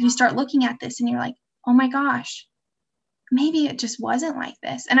then you start looking at this and you're like, oh my gosh, maybe it just wasn't like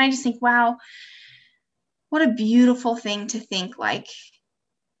this. And I just think, wow, what a beautiful thing to think, like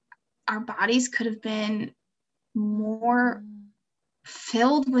our bodies could have been more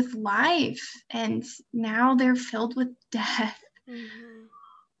filled with life, and now they're filled with death.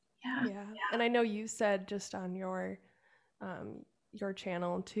 Yeah. And I know you said just on your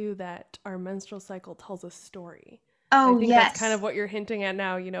channel too, that our menstrual cycle tells a story. I think that's kind of what you're hinting at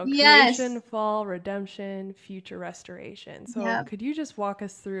now, creation, fall, redemption, future restoration. So could you just walk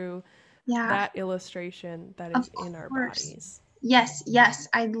us through that illustration that is in our bodies? Yes,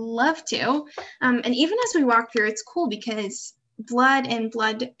 I'd love to. And even as we walk through, it's cool because blood and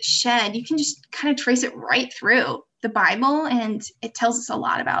blood shed, you can just kind of trace it right through the Bible, and it tells us a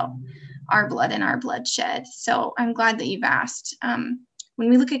lot about our blood and our bloodshed. So I'm glad that you've asked. When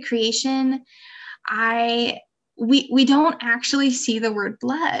we look at creation, we don't actually see the word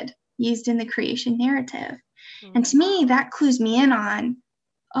blood used in the creation narrative. And to me, that clues me in on,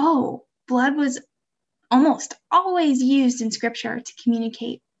 blood was almost always used in scripture to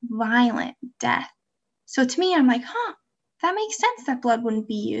communicate violent death. So to me, I'm like, that makes sense that blood wouldn't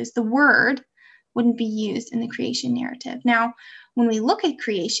be used. The word wouldn't be used in the creation narrative. Now, when we look at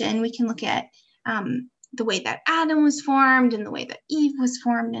creation, we can look at the way that Adam was formed and the way that Eve was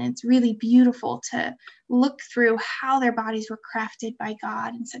formed. And it's really beautiful to look through how their bodies were crafted by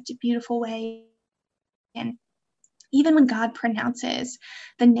God in such a beautiful way. And even when God pronounces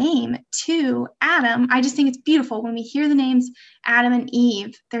the name to Adam, I just think it's beautiful. When we hear the names Adam and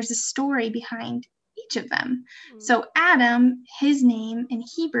Eve, there's a story behind each of them. So Adam, his name in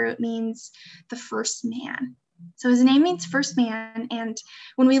Hebrew, means the first man. So his name means first man. And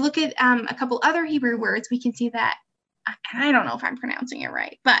when we look at a couple other Hebrew words, we can see that, and I don't know if I'm pronouncing it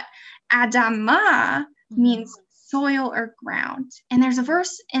right, but Adamah means soil or ground. And there's a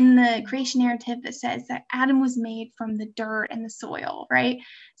verse in the creation narrative that says that Adam was made from the dirt and the soil, right?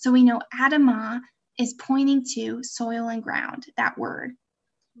 So we know Adamah is pointing to soil and ground, that word.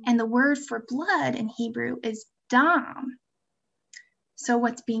 And the word for blood in Hebrew is dam. So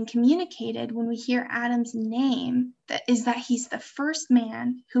what's being communicated when we hear Adam's name is that he's the first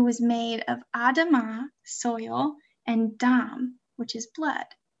man who was made of Adamah, soil, and dam, which is blood.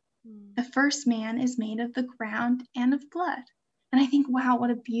 The first man is made of the ground and of blood. And I think, wow, what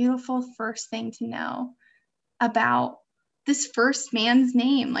a beautiful first thing to know about this first man's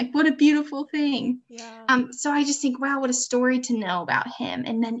name. Like, what a beautiful thing. Yeah. So I just think, wow, what a story to know about him.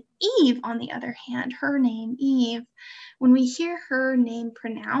 And then Eve, on the other hand, her name, Eve, when we hear her name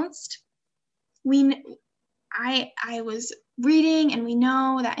pronounced, I was reading, and we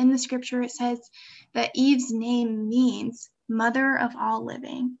know that in the scripture it says that Eve's name means mother of all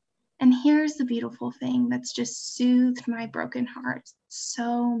living. And here's the beautiful thing that's just soothed my broken heart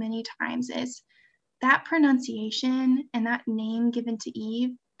so many times is that pronunciation and that name given to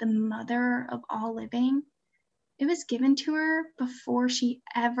Eve, the mother of all living, it was given to her before she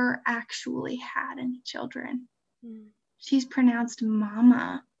ever actually had any children. She's pronounced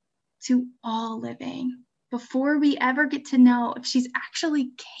mama to all living before we ever get to know if she's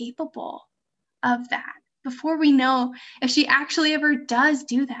actually capable of that, before we know if she actually ever does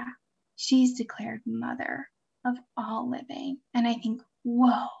do that. She's declared mother of all living. And I think,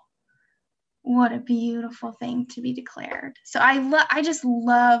 whoa, what a beautiful thing to be declared. So I just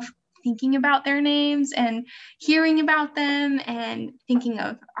love thinking about their names and hearing about them and thinking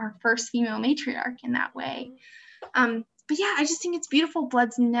of our first female matriarch in that way. But yeah, I just think it's beautiful.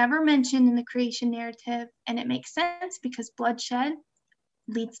 Blood's never mentioned in the creation narrative, and it makes sense because bloodshed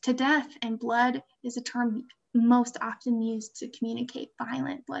leads to death, and blood is a term most often used to communicate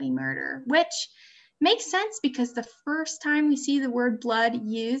violent, bloody murder, which makes sense because the first time we see the word blood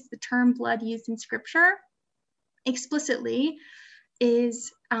used, the term blood used in scripture explicitly,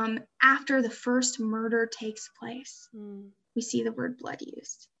 is after the first murder takes place. We see the word blood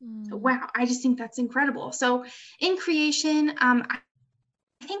used. So, wow, I just think that's incredible. So in creation, I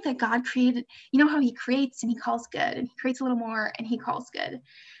think that God created, you know how he creates and he calls good, and he creates a little more and he calls good.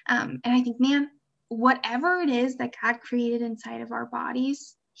 And I think, man, whatever it is that God created inside of our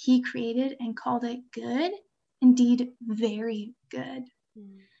bodies, he created and called it good, indeed very good.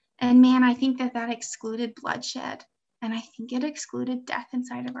 And man, I think that excluded bloodshed, and I think it excluded death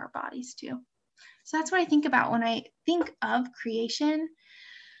inside of our bodies too. So that's what I think about when I think of creation.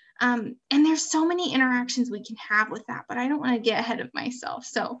 And there's so many interactions we can have with that, but I don't want to get ahead of myself.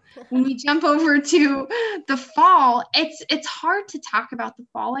 So when we jump over to the fall, it's hard to talk about the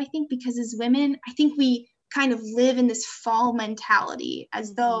fall, I think, because as women, I think we kind of live in this fall mentality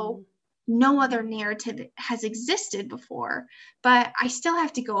as though no other narrative has existed before. But I still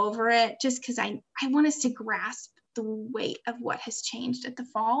have to go over it just because I want us to grasp the weight of what has changed at the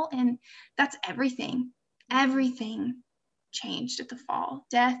fall. And that's everything. Everything changed at the fall.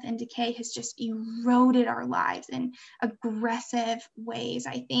 Death and decay has just eroded our lives in aggressive ways,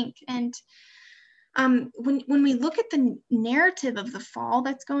 I think. And when we look at the narrative of the fall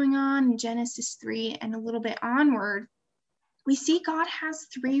that's going on in Genesis 3 and a little bit onward, we see God has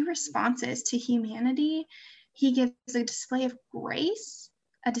three responses to humanity. He gives a display of grace,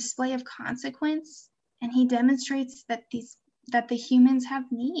 a display of consequence, and he demonstrates that the humans have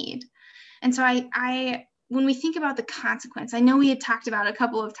need. And so when we think about the consequence, I know we had talked about a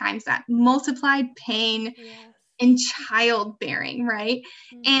couple of times that multiplied pain in childbearing, right?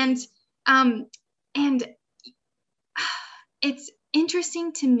 And it's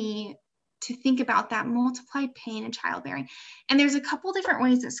interesting to me to think about that multiplied pain in childbearing. And there's a couple different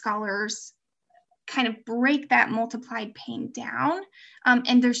ways that scholars kind of break that multiplied pain down.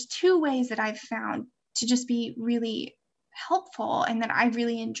 And there's two ways that I've found to just be really helpful and that I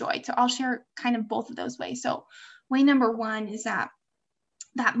really enjoy. So I'll share kind of both of those ways. So way number one is that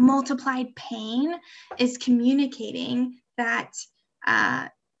multiplied pain is communicating that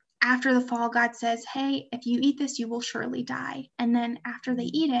after the fall, God says, hey, if you eat this, you will surely die. And then after they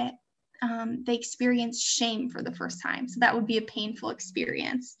eat it, they experience shame for the first time. So that would be a painful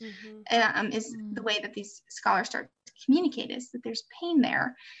experience, is the way that these scholars start to communicate, is that there's pain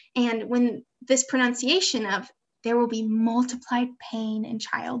there. And when this pronunciation of there will be multiplied pain in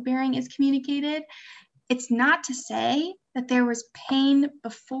childbearing is communicated, it's not to say that there was pain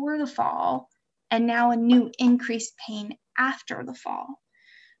before the fall and now a new increased pain after the fall.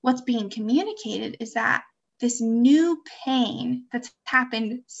 What's being communicated is that this new pain that's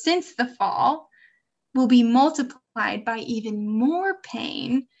happened since the fall will be multiplied by even more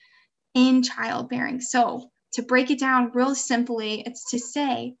pain in childbearing. So to break it down real simply, it's to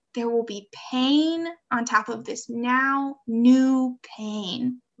say there will be pain on top of this now new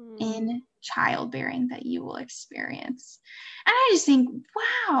pain in childbearing that you will experience. And I just think,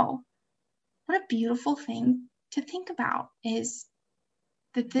 wow, what a beautiful thing to think about, is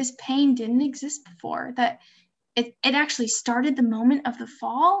that this pain didn't exist before, that it actually started the moment of the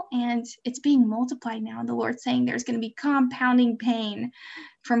fall, and it's being multiplied now. And the Lord's saying there's going to be compounding pain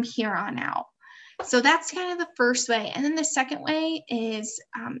from here on out. So that's kind of the first way. And then the second way is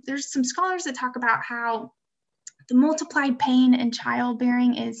there's some scholars that talk about how the multiplied pain in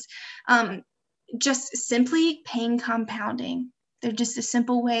childbearing is just simply pain compounding. They're just a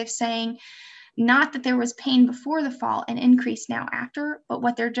simple way of saying, not that there was pain before the fall and increase now after, but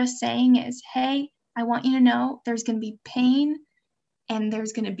what they're just saying is, hey, I want you to know there's going to be pain and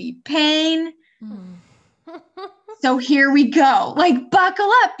there's going to be pain. So here we go. Like, buckle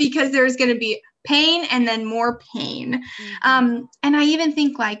up, because there's going to be pain and then more pain. And I even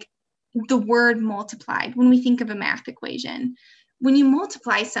think like the word multiplied, when we think of a math equation, when you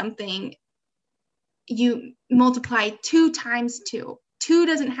multiply something, you multiply 2 times 2. 2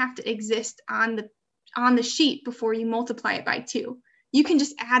 doesn't have to exist on the sheet before you multiply it by 2. You can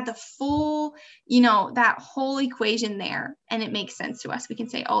just add the full, that whole equation there, and it makes sense to us. We can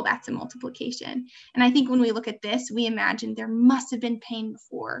say, oh, that's a multiplication. And I think when we look at this, we imagine there must have been pain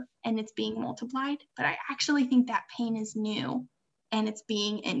before and it's being multiplied, but I actually think that pain is new and it's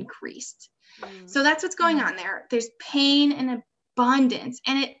being increased. So that's what's going on there. There's pain and abundance,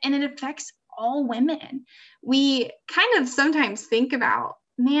 and it affects all women. We kind of sometimes think about,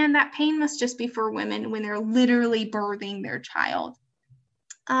 man, that pain must just be for women when they're literally birthing their child.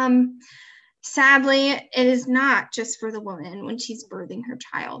 Sadly, it is not just for the woman when she's birthing her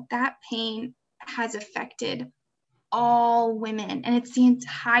child. That pain has affected all women, and it's the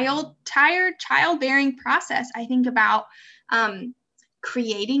entire childbearing process. I think about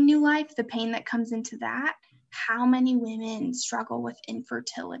creating new life, the pain that comes into that. How many women struggle with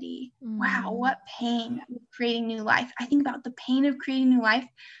infertility? Wow, what pain creating new life. I think about the pain of creating new life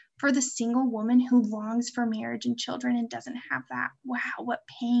for the single woman who longs for marriage and children and doesn't have that. Wow, what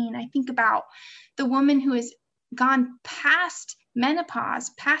pain. I think about the woman who has gone past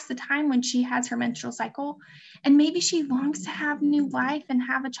menopause, past the time when she has her menstrual cycle, and maybe she longs to have new life and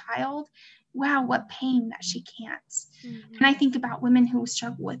have a child. Wow, what pain that she can't. And I think about women who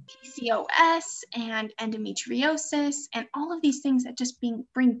struggle with PCOS and endometriosis and all of these things that just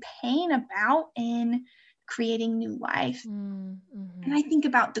bring pain about in creating new life. And I think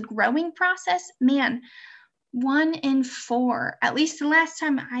about the growing process. Man, 1 in 4, at least the last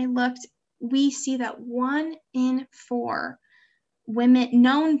time I looked, we see that 1 in 4 women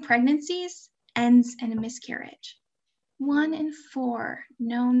known pregnancies ends in a miscarriage. 1 in 4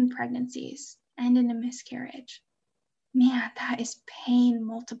 known pregnancies end in a miscarriage. Man, that is pain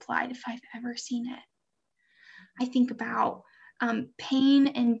multiplied if I've ever seen it. I think about pain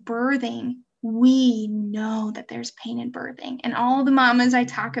in birthing. We know that there's pain in birthing. And all the mamas I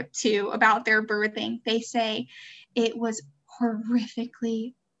talk to about their birthing, they say it was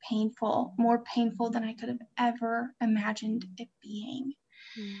horrifically painful, more painful than I could have ever imagined it being.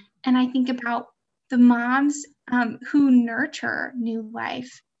 And I think about the moms who nurture new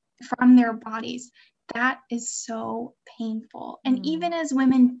life from their bodies. That is so painful. And even as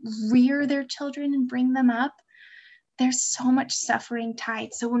women rear their children and bring them up, there's so much suffering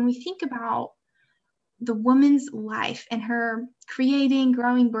tied. So when we think about the woman's life and her creating,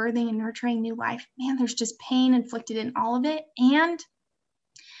 growing, birthing, and nurturing new life, man, there's just pain inflicted in all of it. And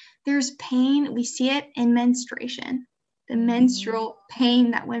there's pain, we see it in menstruation, the menstrual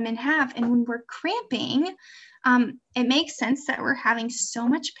pain that women have. And when we're cramping, it makes sense that we're having so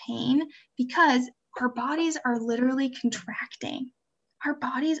much pain because our bodies are literally contracting. Our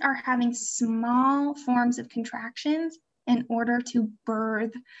bodies are having small forms of contractions in order to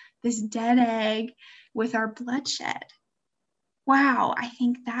birth this dead egg with our bloodshed. Wow, I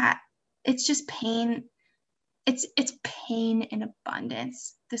think that it's just pain. It's pain in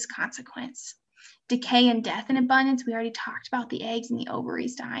abundance, this consequence. Decay and death in abundance. We already talked about the eggs and the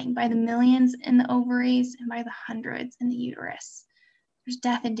ovaries dying by the millions in the ovaries and by the hundreds in the uterus. There's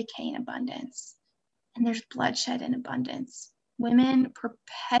death and decay in abundance, and there's bloodshed in abundance. Women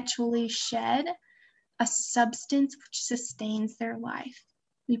perpetually shed a substance which sustains their life.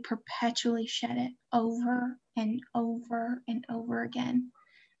 We perpetually shed it over and over and over again.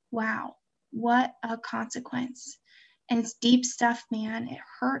 Wow, what a consequence. And it's deep stuff, man. It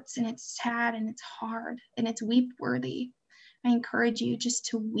hurts and it's sad and it's hard and it's weep worthy. I encourage you just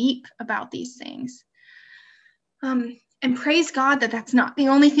to weep about these things. And praise God that that's not the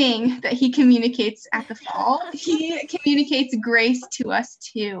only thing that he communicates at the fall. He communicates grace to us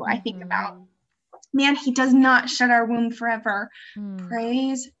too. I think about, man, he does not shut our womb forever.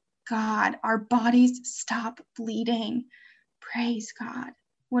 Praise God. Our bodies stop bleeding. Praise God.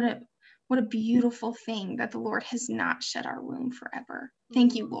 What a beautiful thing that the Lord has not shut our womb forever.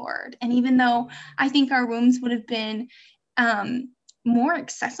 Thank you, Lord. And even though I think our wombs would have been more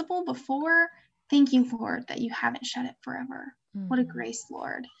accessible before, thank you, Lord, that you haven't shut it forever. What a grace,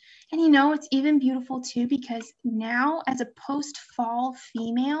 Lord. And it's even beautiful too, because now as a post-fall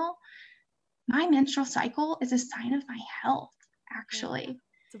female, my menstrual cycle is a sign of my health, actually. Yeah.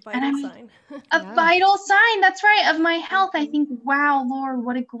 It's a vital sign. Vital sign, that's right, of my health. I think, wow, Lord,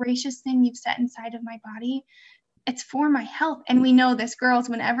 what a gracious thing you've set inside of my body. It's for my health. And we know this, girls,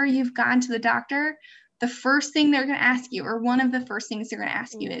 whenever you've gone to the doctor, the first thing they're going to ask you, or one of the first things they're going to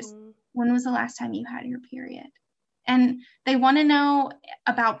ask you is, when was the last time you had your period? And they want to know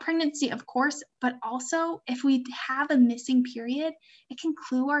about pregnancy, of course, but also if we have a missing period, it can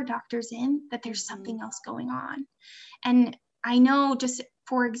clue our doctors in that there's something else going on. And I know, just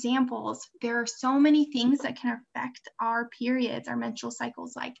for examples, there are so many things that can affect our periods, our menstrual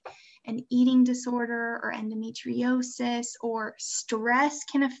cycles, like an eating disorder or endometriosis, or stress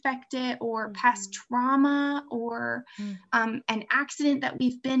can affect it, or past trauma, or an accident that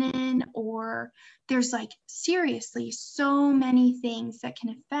we've been in, or there's seriously so many things that can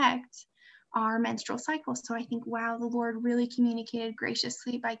affect our menstrual cycle. So I think, wow, the Lord really communicated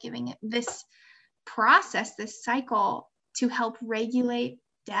graciously by giving it this process, this cycle, to help regulate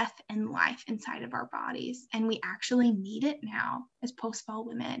death and life inside of our bodies. And we actually need it now as post-fall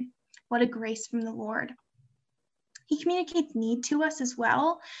women. What a grace from the Lord. He communicates need to us as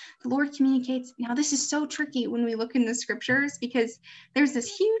well. The Lord communicates. Now, this is so tricky when we look in the scriptures, because there's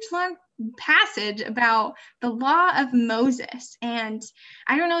this huge long passage about the law of Moses. And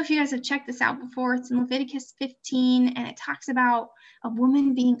I don't know if you guys have checked this out before. It's in Leviticus 15, and it talks about a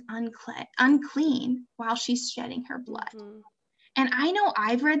woman being unclean while she's shedding her blood. And I know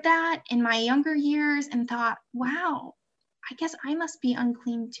I've read that in my younger years and thought, wow, I guess I must be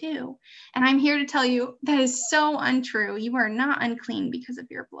unclean too. And I'm here to tell you that is so untrue. You are not unclean because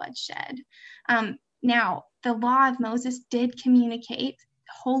of your bloodshed. Now, the law of Moses did communicate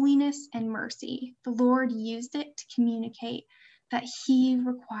holiness and mercy. The Lord used it to communicate that he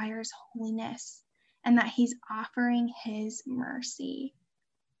requires holiness and that he's offering his mercy.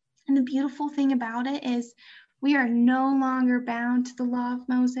 And the beautiful thing about it is we are no longer bound to the law of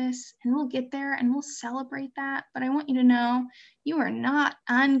Moses, and we'll get there and we'll celebrate that. But I want you to know you are not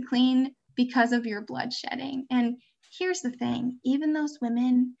unclean because of your blood shedding. And here's the thing, even those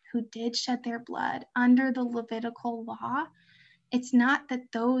women who did shed their blood under the Levitical law, it's not that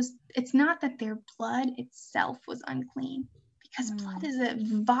their blood itself was unclean, because blood is a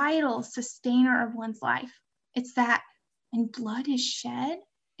vital sustainer of one's life. It's that when blood is shed,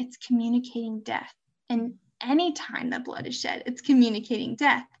 it's communicating death. And any time that blood is shed, it's communicating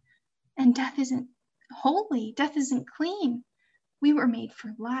death. And death isn't holy. Death isn't clean. We were made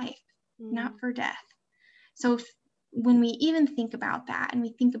for life, not for death. So when we even think about that, and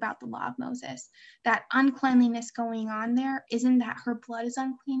we think about the law of Moses, that uncleanliness going on there isn't that her blood is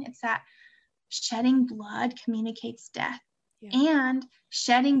unclean. It's that shedding blood communicates death. And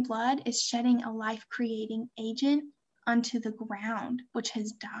shedding blood is shedding a life-creating agent onto the ground, which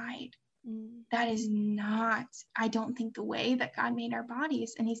has died. That is not, I don't think, the way that God made our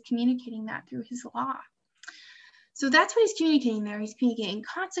bodies, and he's communicating that through his law. So that's what he's communicating there. He's communicating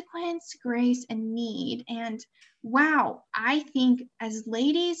consequence, grace, and need. And wow, I think as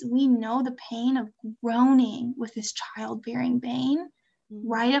ladies, we know the pain of groaning with this childbearing pain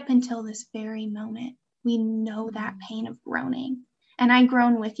right up until this very moment. We know that pain of groaning. And I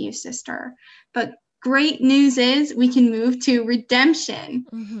groan with you, sister. But great news is we can move to redemption.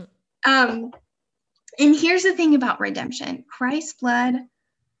 And here's the thing about redemption. Christ's blood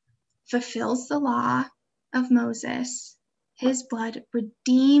fulfills the law of Moses. His blood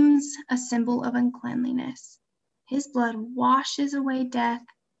redeems a symbol of uncleanliness. His blood washes away death,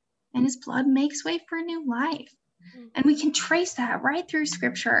 and his blood makes way for a new life. And we can trace that right through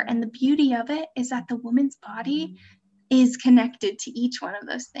scripture. And the beauty of it is that the woman's body is connected to each one of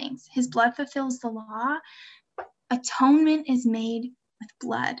those things. His blood fulfills the law. Atonement is made with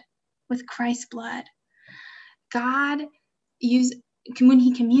blood, with Christ's blood. God when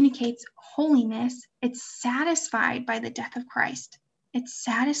he communicates holiness, it's satisfied by the death of Christ. It's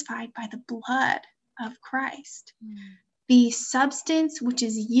satisfied by the blood of Christ. The substance which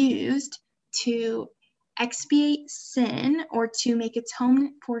is used to expiate sin or to make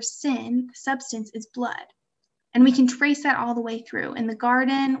atonement for sin, the substance is blood. And we can trace that all the way through. In the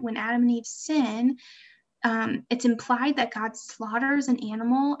garden, when Adam and Eve sin, it's implied that God slaughters an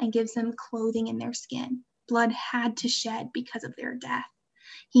animal and gives them clothing in their skin. Blood had to shed because of their death.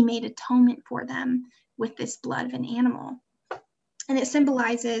 He made atonement for them with this blood of an animal. And it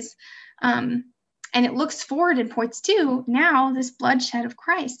symbolizes, and it looks forward and points to now this bloodshed of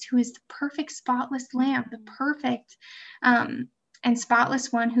Christ, who is the perfect spotless lamb, the perfect and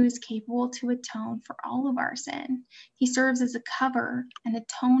spotless one who is capable to atone for all of our sin. He serves as a cover and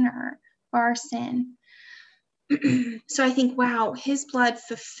atoner for our sin. So I think, wow, his blood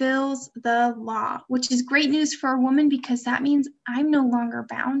fulfills the law, which is great news for a woman, because that means I'm no longer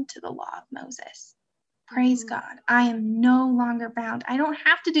bound to the law of Moses. Praise God. I am no longer bound. I don't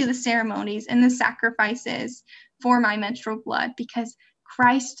have to do the ceremonies and the sacrifices for my menstrual blood, because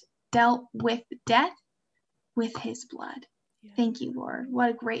Christ dealt with death with his blood. Yeah. Thank you, Lord.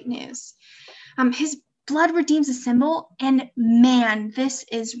 What a great news. His blood redeems a symbol, and man, this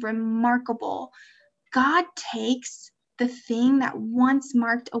is remarkable. God takes the thing that once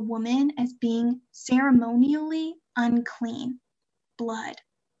marked a woman as being ceremonially unclean, blood,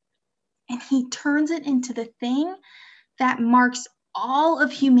 and he turns it into the thing that marks all of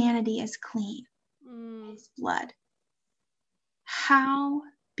humanity as clean, his blood. How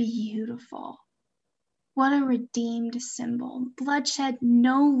beautiful. What a redeemed symbol. Bloodshed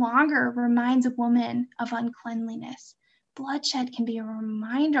no longer reminds a woman of uncleanliness. Bloodshed can be a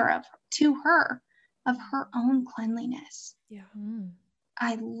reminder to her of her own cleanliness. Yeah.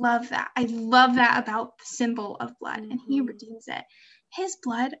 I love that. I love that about the symbol of blood, and he redeems it. His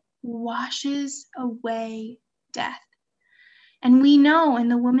blood washes away death. And we know in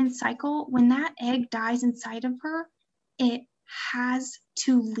the woman's cycle, when that egg dies inside of her, it has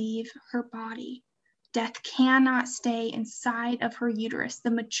to leave her body. Death cannot stay inside of her uterus.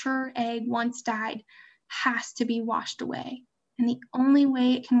 The mature egg, once died, has to be washed away. And the only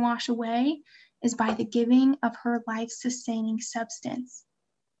way it can wash away is by the giving of her life-sustaining substance,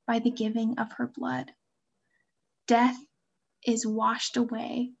 by the giving of her blood. Death is washed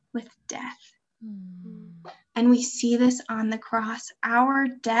away with death. And we see this on the cross. Our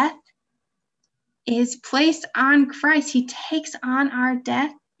death is placed on Christ. He takes on our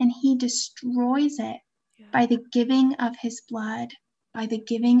death and he destroys it by the giving of his blood, by the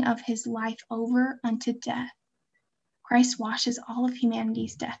giving of his life over unto death. Christ washes all of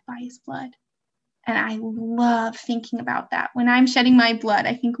humanity's death by his blood. And I love thinking about that. When I'm shedding my blood,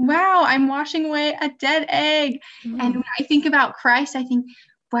 I think, wow, I'm washing away a dead egg. And when I think about Christ, I think,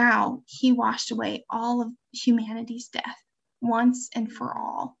 wow, he washed away all of humanity's death once and for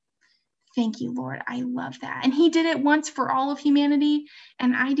all. Thank you, Lord. I love that. And he did it once for all of humanity.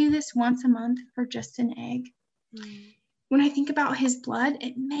 And I do this once a month for just an egg. When I think about his blood,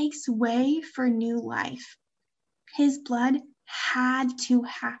 it makes way for new life. His blood had to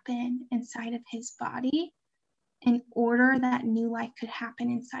happen inside of his body in order that new life could happen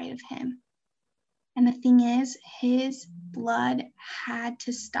inside of him. And the thing is, his blood had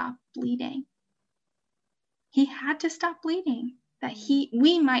to stop bleeding. He had to stop bleeding, that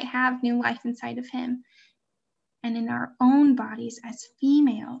we might have new life inside of him. And in our own bodies as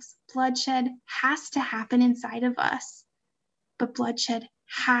females, bloodshed has to happen inside of us. But bloodshed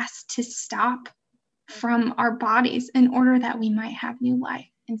has to stop from our bodies in order that we might have new life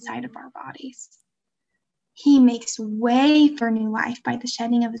inside of our bodies. He makes way for new life by the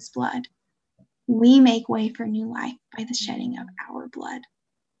shedding of his blood. We make way for new life by the shedding of our blood.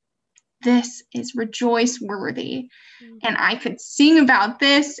 This is rejoice worthy. And I could sing about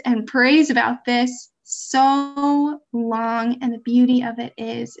this and praise about this so long. And the beauty of it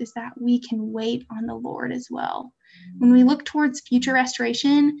is that we can wait on the Lord as well. When we look towards future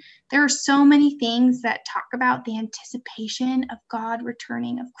restoration, there are so many things that talk about the anticipation of God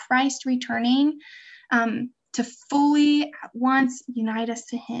returning, of Christ returning, to fully at once unite us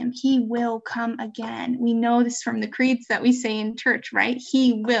to him. He will come again. We know this from the creeds that we say in church, right?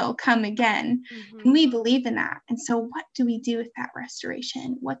 He will come again. And we believe in that. And so what do we do with that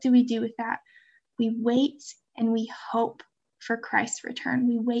restoration? What do we do with that? We wait and we hope for Christ's return.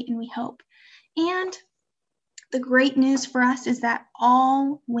 We wait and we hope. And the great news for us is that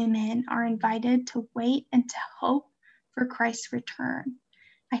all women are invited to wait and to hope for Christ's return.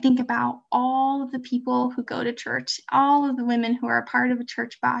 I think about all of the people who go to church, all of the women who are a part of a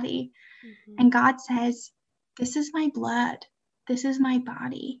church body. And God says, this is my blood. This is my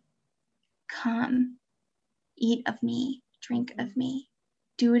body. Come, eat of me, drink of me.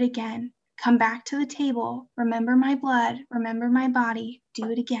 Do it again. Come back to the table. Remember my blood. Remember my body.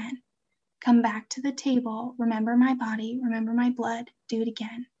 Do it again. Come back to the table. Remember my body. Remember my blood. Do it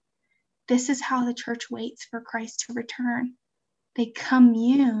again. This is how the church waits for Christ to return. They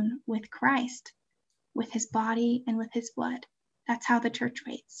commune with Christ, with his body and with his blood. That's how the church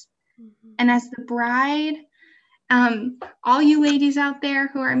waits. Mm-hmm. And as the bride, all you ladies out there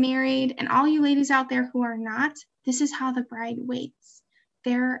who are married and all you ladies out there who are not, this is how the bride waits.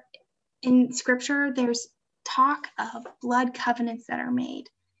 There in scripture, there's talk of blood covenants that are made.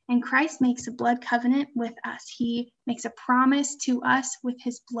 And Christ makes a blood covenant with us. He makes a promise to us with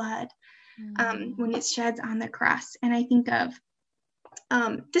his blood when it sheds on the cross. And I think of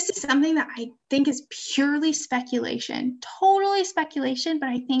this is something that I think is purely speculation, totally speculation, but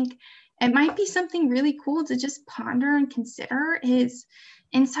I think it might be something really cool to just ponder and consider is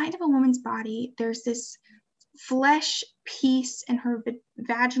inside of a woman's body, there's this flesh piece in her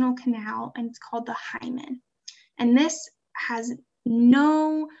vaginal canal, and it's called the hymen. And this has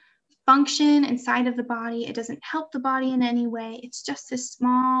no function inside of the body. It doesn't help the body in any way. It's just this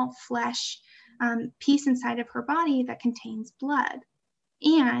small flesh piece inside of her body that contains blood.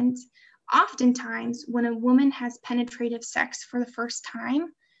 And oftentimes when a woman has penetrative sex for the first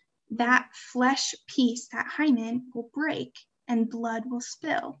time, that flesh piece, that hymen, will break and blood will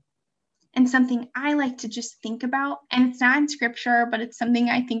spill. And something I like to just think about, and it's not in scripture, but it's something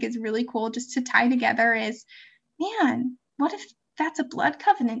I think is really cool just to tie together is, man, what if that's a blood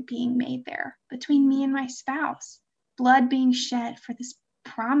covenant being made there between me and my spouse? Blood being shed for this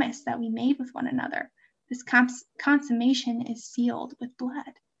promise that we made with one another. This consummation is sealed with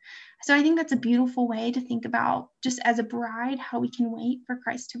blood. So I think that's a beautiful way to think about, just as a bride, how we can wait for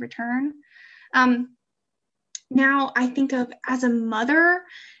Christ to return. Now I think of as a mother,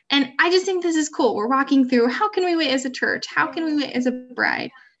 and I just think this is cool. We're walking through, how can we wait as a church? How can we wait as a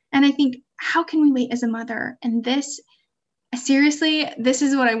bride? And I think, how can we wait as a mother? And this, seriously, this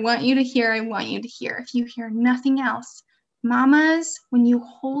is what I want you to hear. I want you to hear. If you hear nothing else, mamas, when you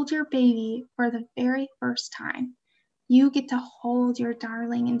hold your baby for the very first time, you get to hold your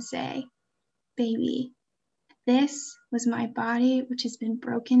darling and say, baby, this was my body, which has been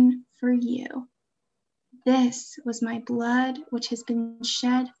broken for you. This was my blood, which has been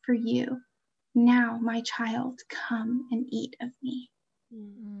shed for you. Now, my child, come and eat of me.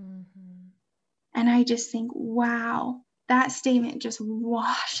 Mm-hmm. And I just think, wow, that statement just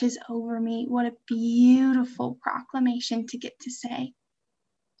washes over me. What a beautiful proclamation to get to say.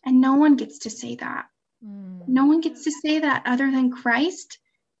 And no one gets to say that. No one gets to say that other than Christ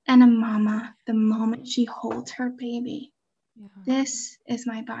and a mama the moment she holds her baby. Yeah. This is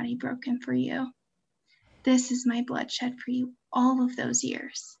my body broken for you. This is my blood shed for you all of those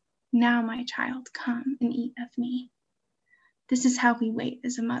years. Now, my child, come and eat of me. This is how we wait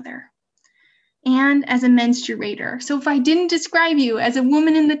as a mother and as a menstruator. So if I didn't describe you as a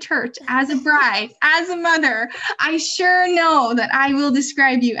woman in the church, as a bride, as a mother, I sure know that I will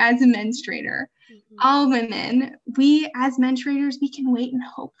describe you as a menstruator. Mm-hmm. All women, we as menstruators, we can wait and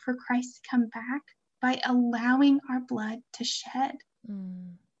hope for Christ to come back by allowing our blood to shed,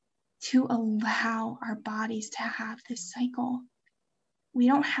 to allow our bodies to have this cycle. We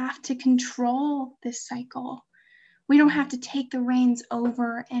don't have to control this cycle. We don't have to take the reins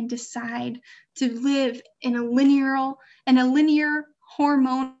over and decide to live in a linear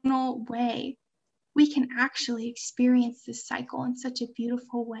hormonal way. We can actually experience this cycle in such a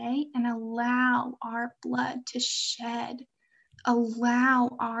beautiful way and allow our blood to shed,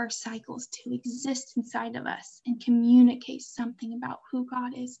 allow our cycles to exist inside of us and communicate something about who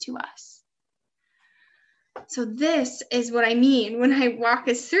God is to us. So this is what I mean when I walk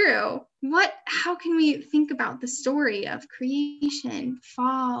us through how can we think about the story of creation,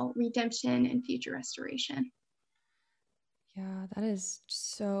 fall, redemption, and future restoration? Yeah, that is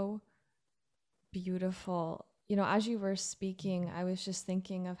so beautiful. You know, as you were speaking, I was just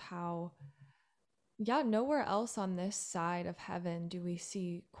thinking of how, nowhere else on this side of heaven do we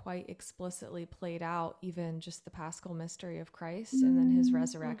see quite explicitly played out even just the paschal mystery of Christ and then his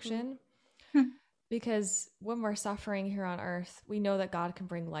resurrection. Mm-hmm. Because when we're suffering here on earth, we know that God can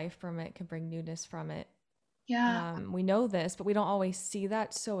bring life from it, can bring newness from it. Yeah. We know this, but we don't always see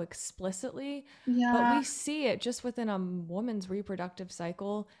that so explicitly. Yeah. But we see it just within a woman's reproductive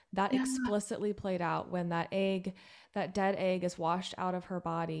cycle that explicitly played out when that dead egg is washed out of her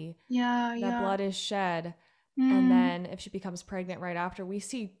body. Yeah. That blood is shed. And then if she becomes pregnant right after, we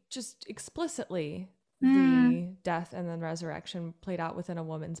see just explicitly the death and then resurrection played out within a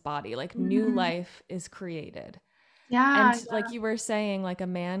woman's body. Like new life is created. Yeah. And like you were saying, like a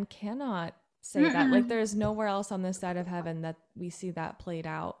man cannot say that. Like there's nowhere else on this side of heaven that we see that played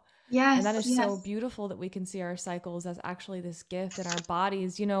out. Yes. And that is so beautiful that we can see our cycles as actually this gift in our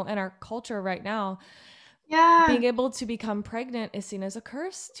bodies, you know, in our culture right now. being able to become pregnant is seen as a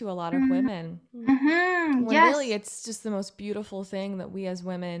curse to a lot of women. Mm-hmm. When really it's just the most beautiful thing that we as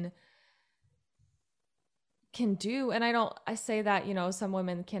women can do. And I say that, you know, some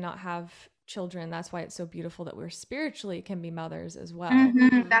women cannot have children. That's why it's so beautiful that we're spiritually can be mothers as well.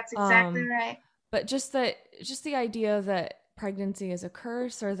 Mm-hmm. That's exactly right. But just the idea that pregnancy is a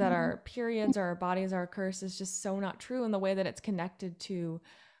curse, or that our periods or our bodies are a curse, is just so not true. In the way that it's connected to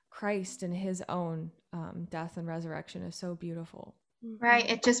Christ and his own death and resurrection is so beautiful. Right.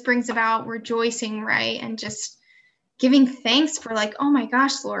 It just brings about rejoicing, right? And just giving thanks for like, oh my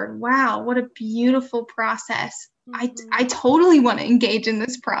gosh, Lord, wow, what a beautiful process. I totally want to engage in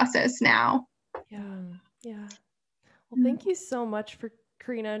this process now. Yeah. Well, thank you so much for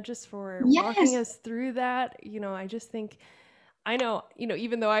Karina, just for walking us through that. You know, I just think, I know, you know,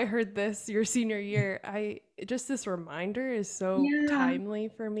 even though I heard this your senior year, just this reminder is so timely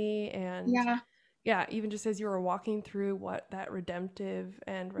for me. And even just as you were walking through what that redemptive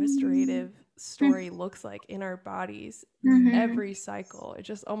and restorative story looks like in our bodies, every cycle, it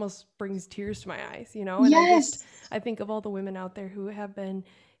just almost brings tears to my eyes, you know? And I think of all the women out there who have been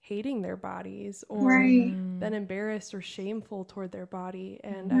hating their bodies or been embarrassed or shameful toward their body.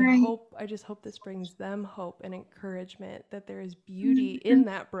 And I just hope this brings them hope and encouragement that there is beauty in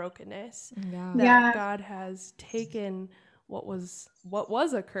that brokenness, that God has taken what was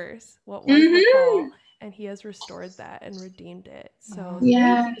a curse, what was the fall, and he has restored that and redeemed it. So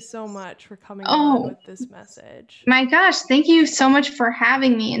thank you so much for coming on with this message. My gosh, thank you so much for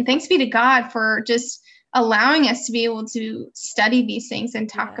having me. And thanks be to God for just allowing us to be able to study these things and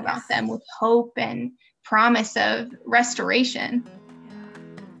talk about them with hope and promise of restoration.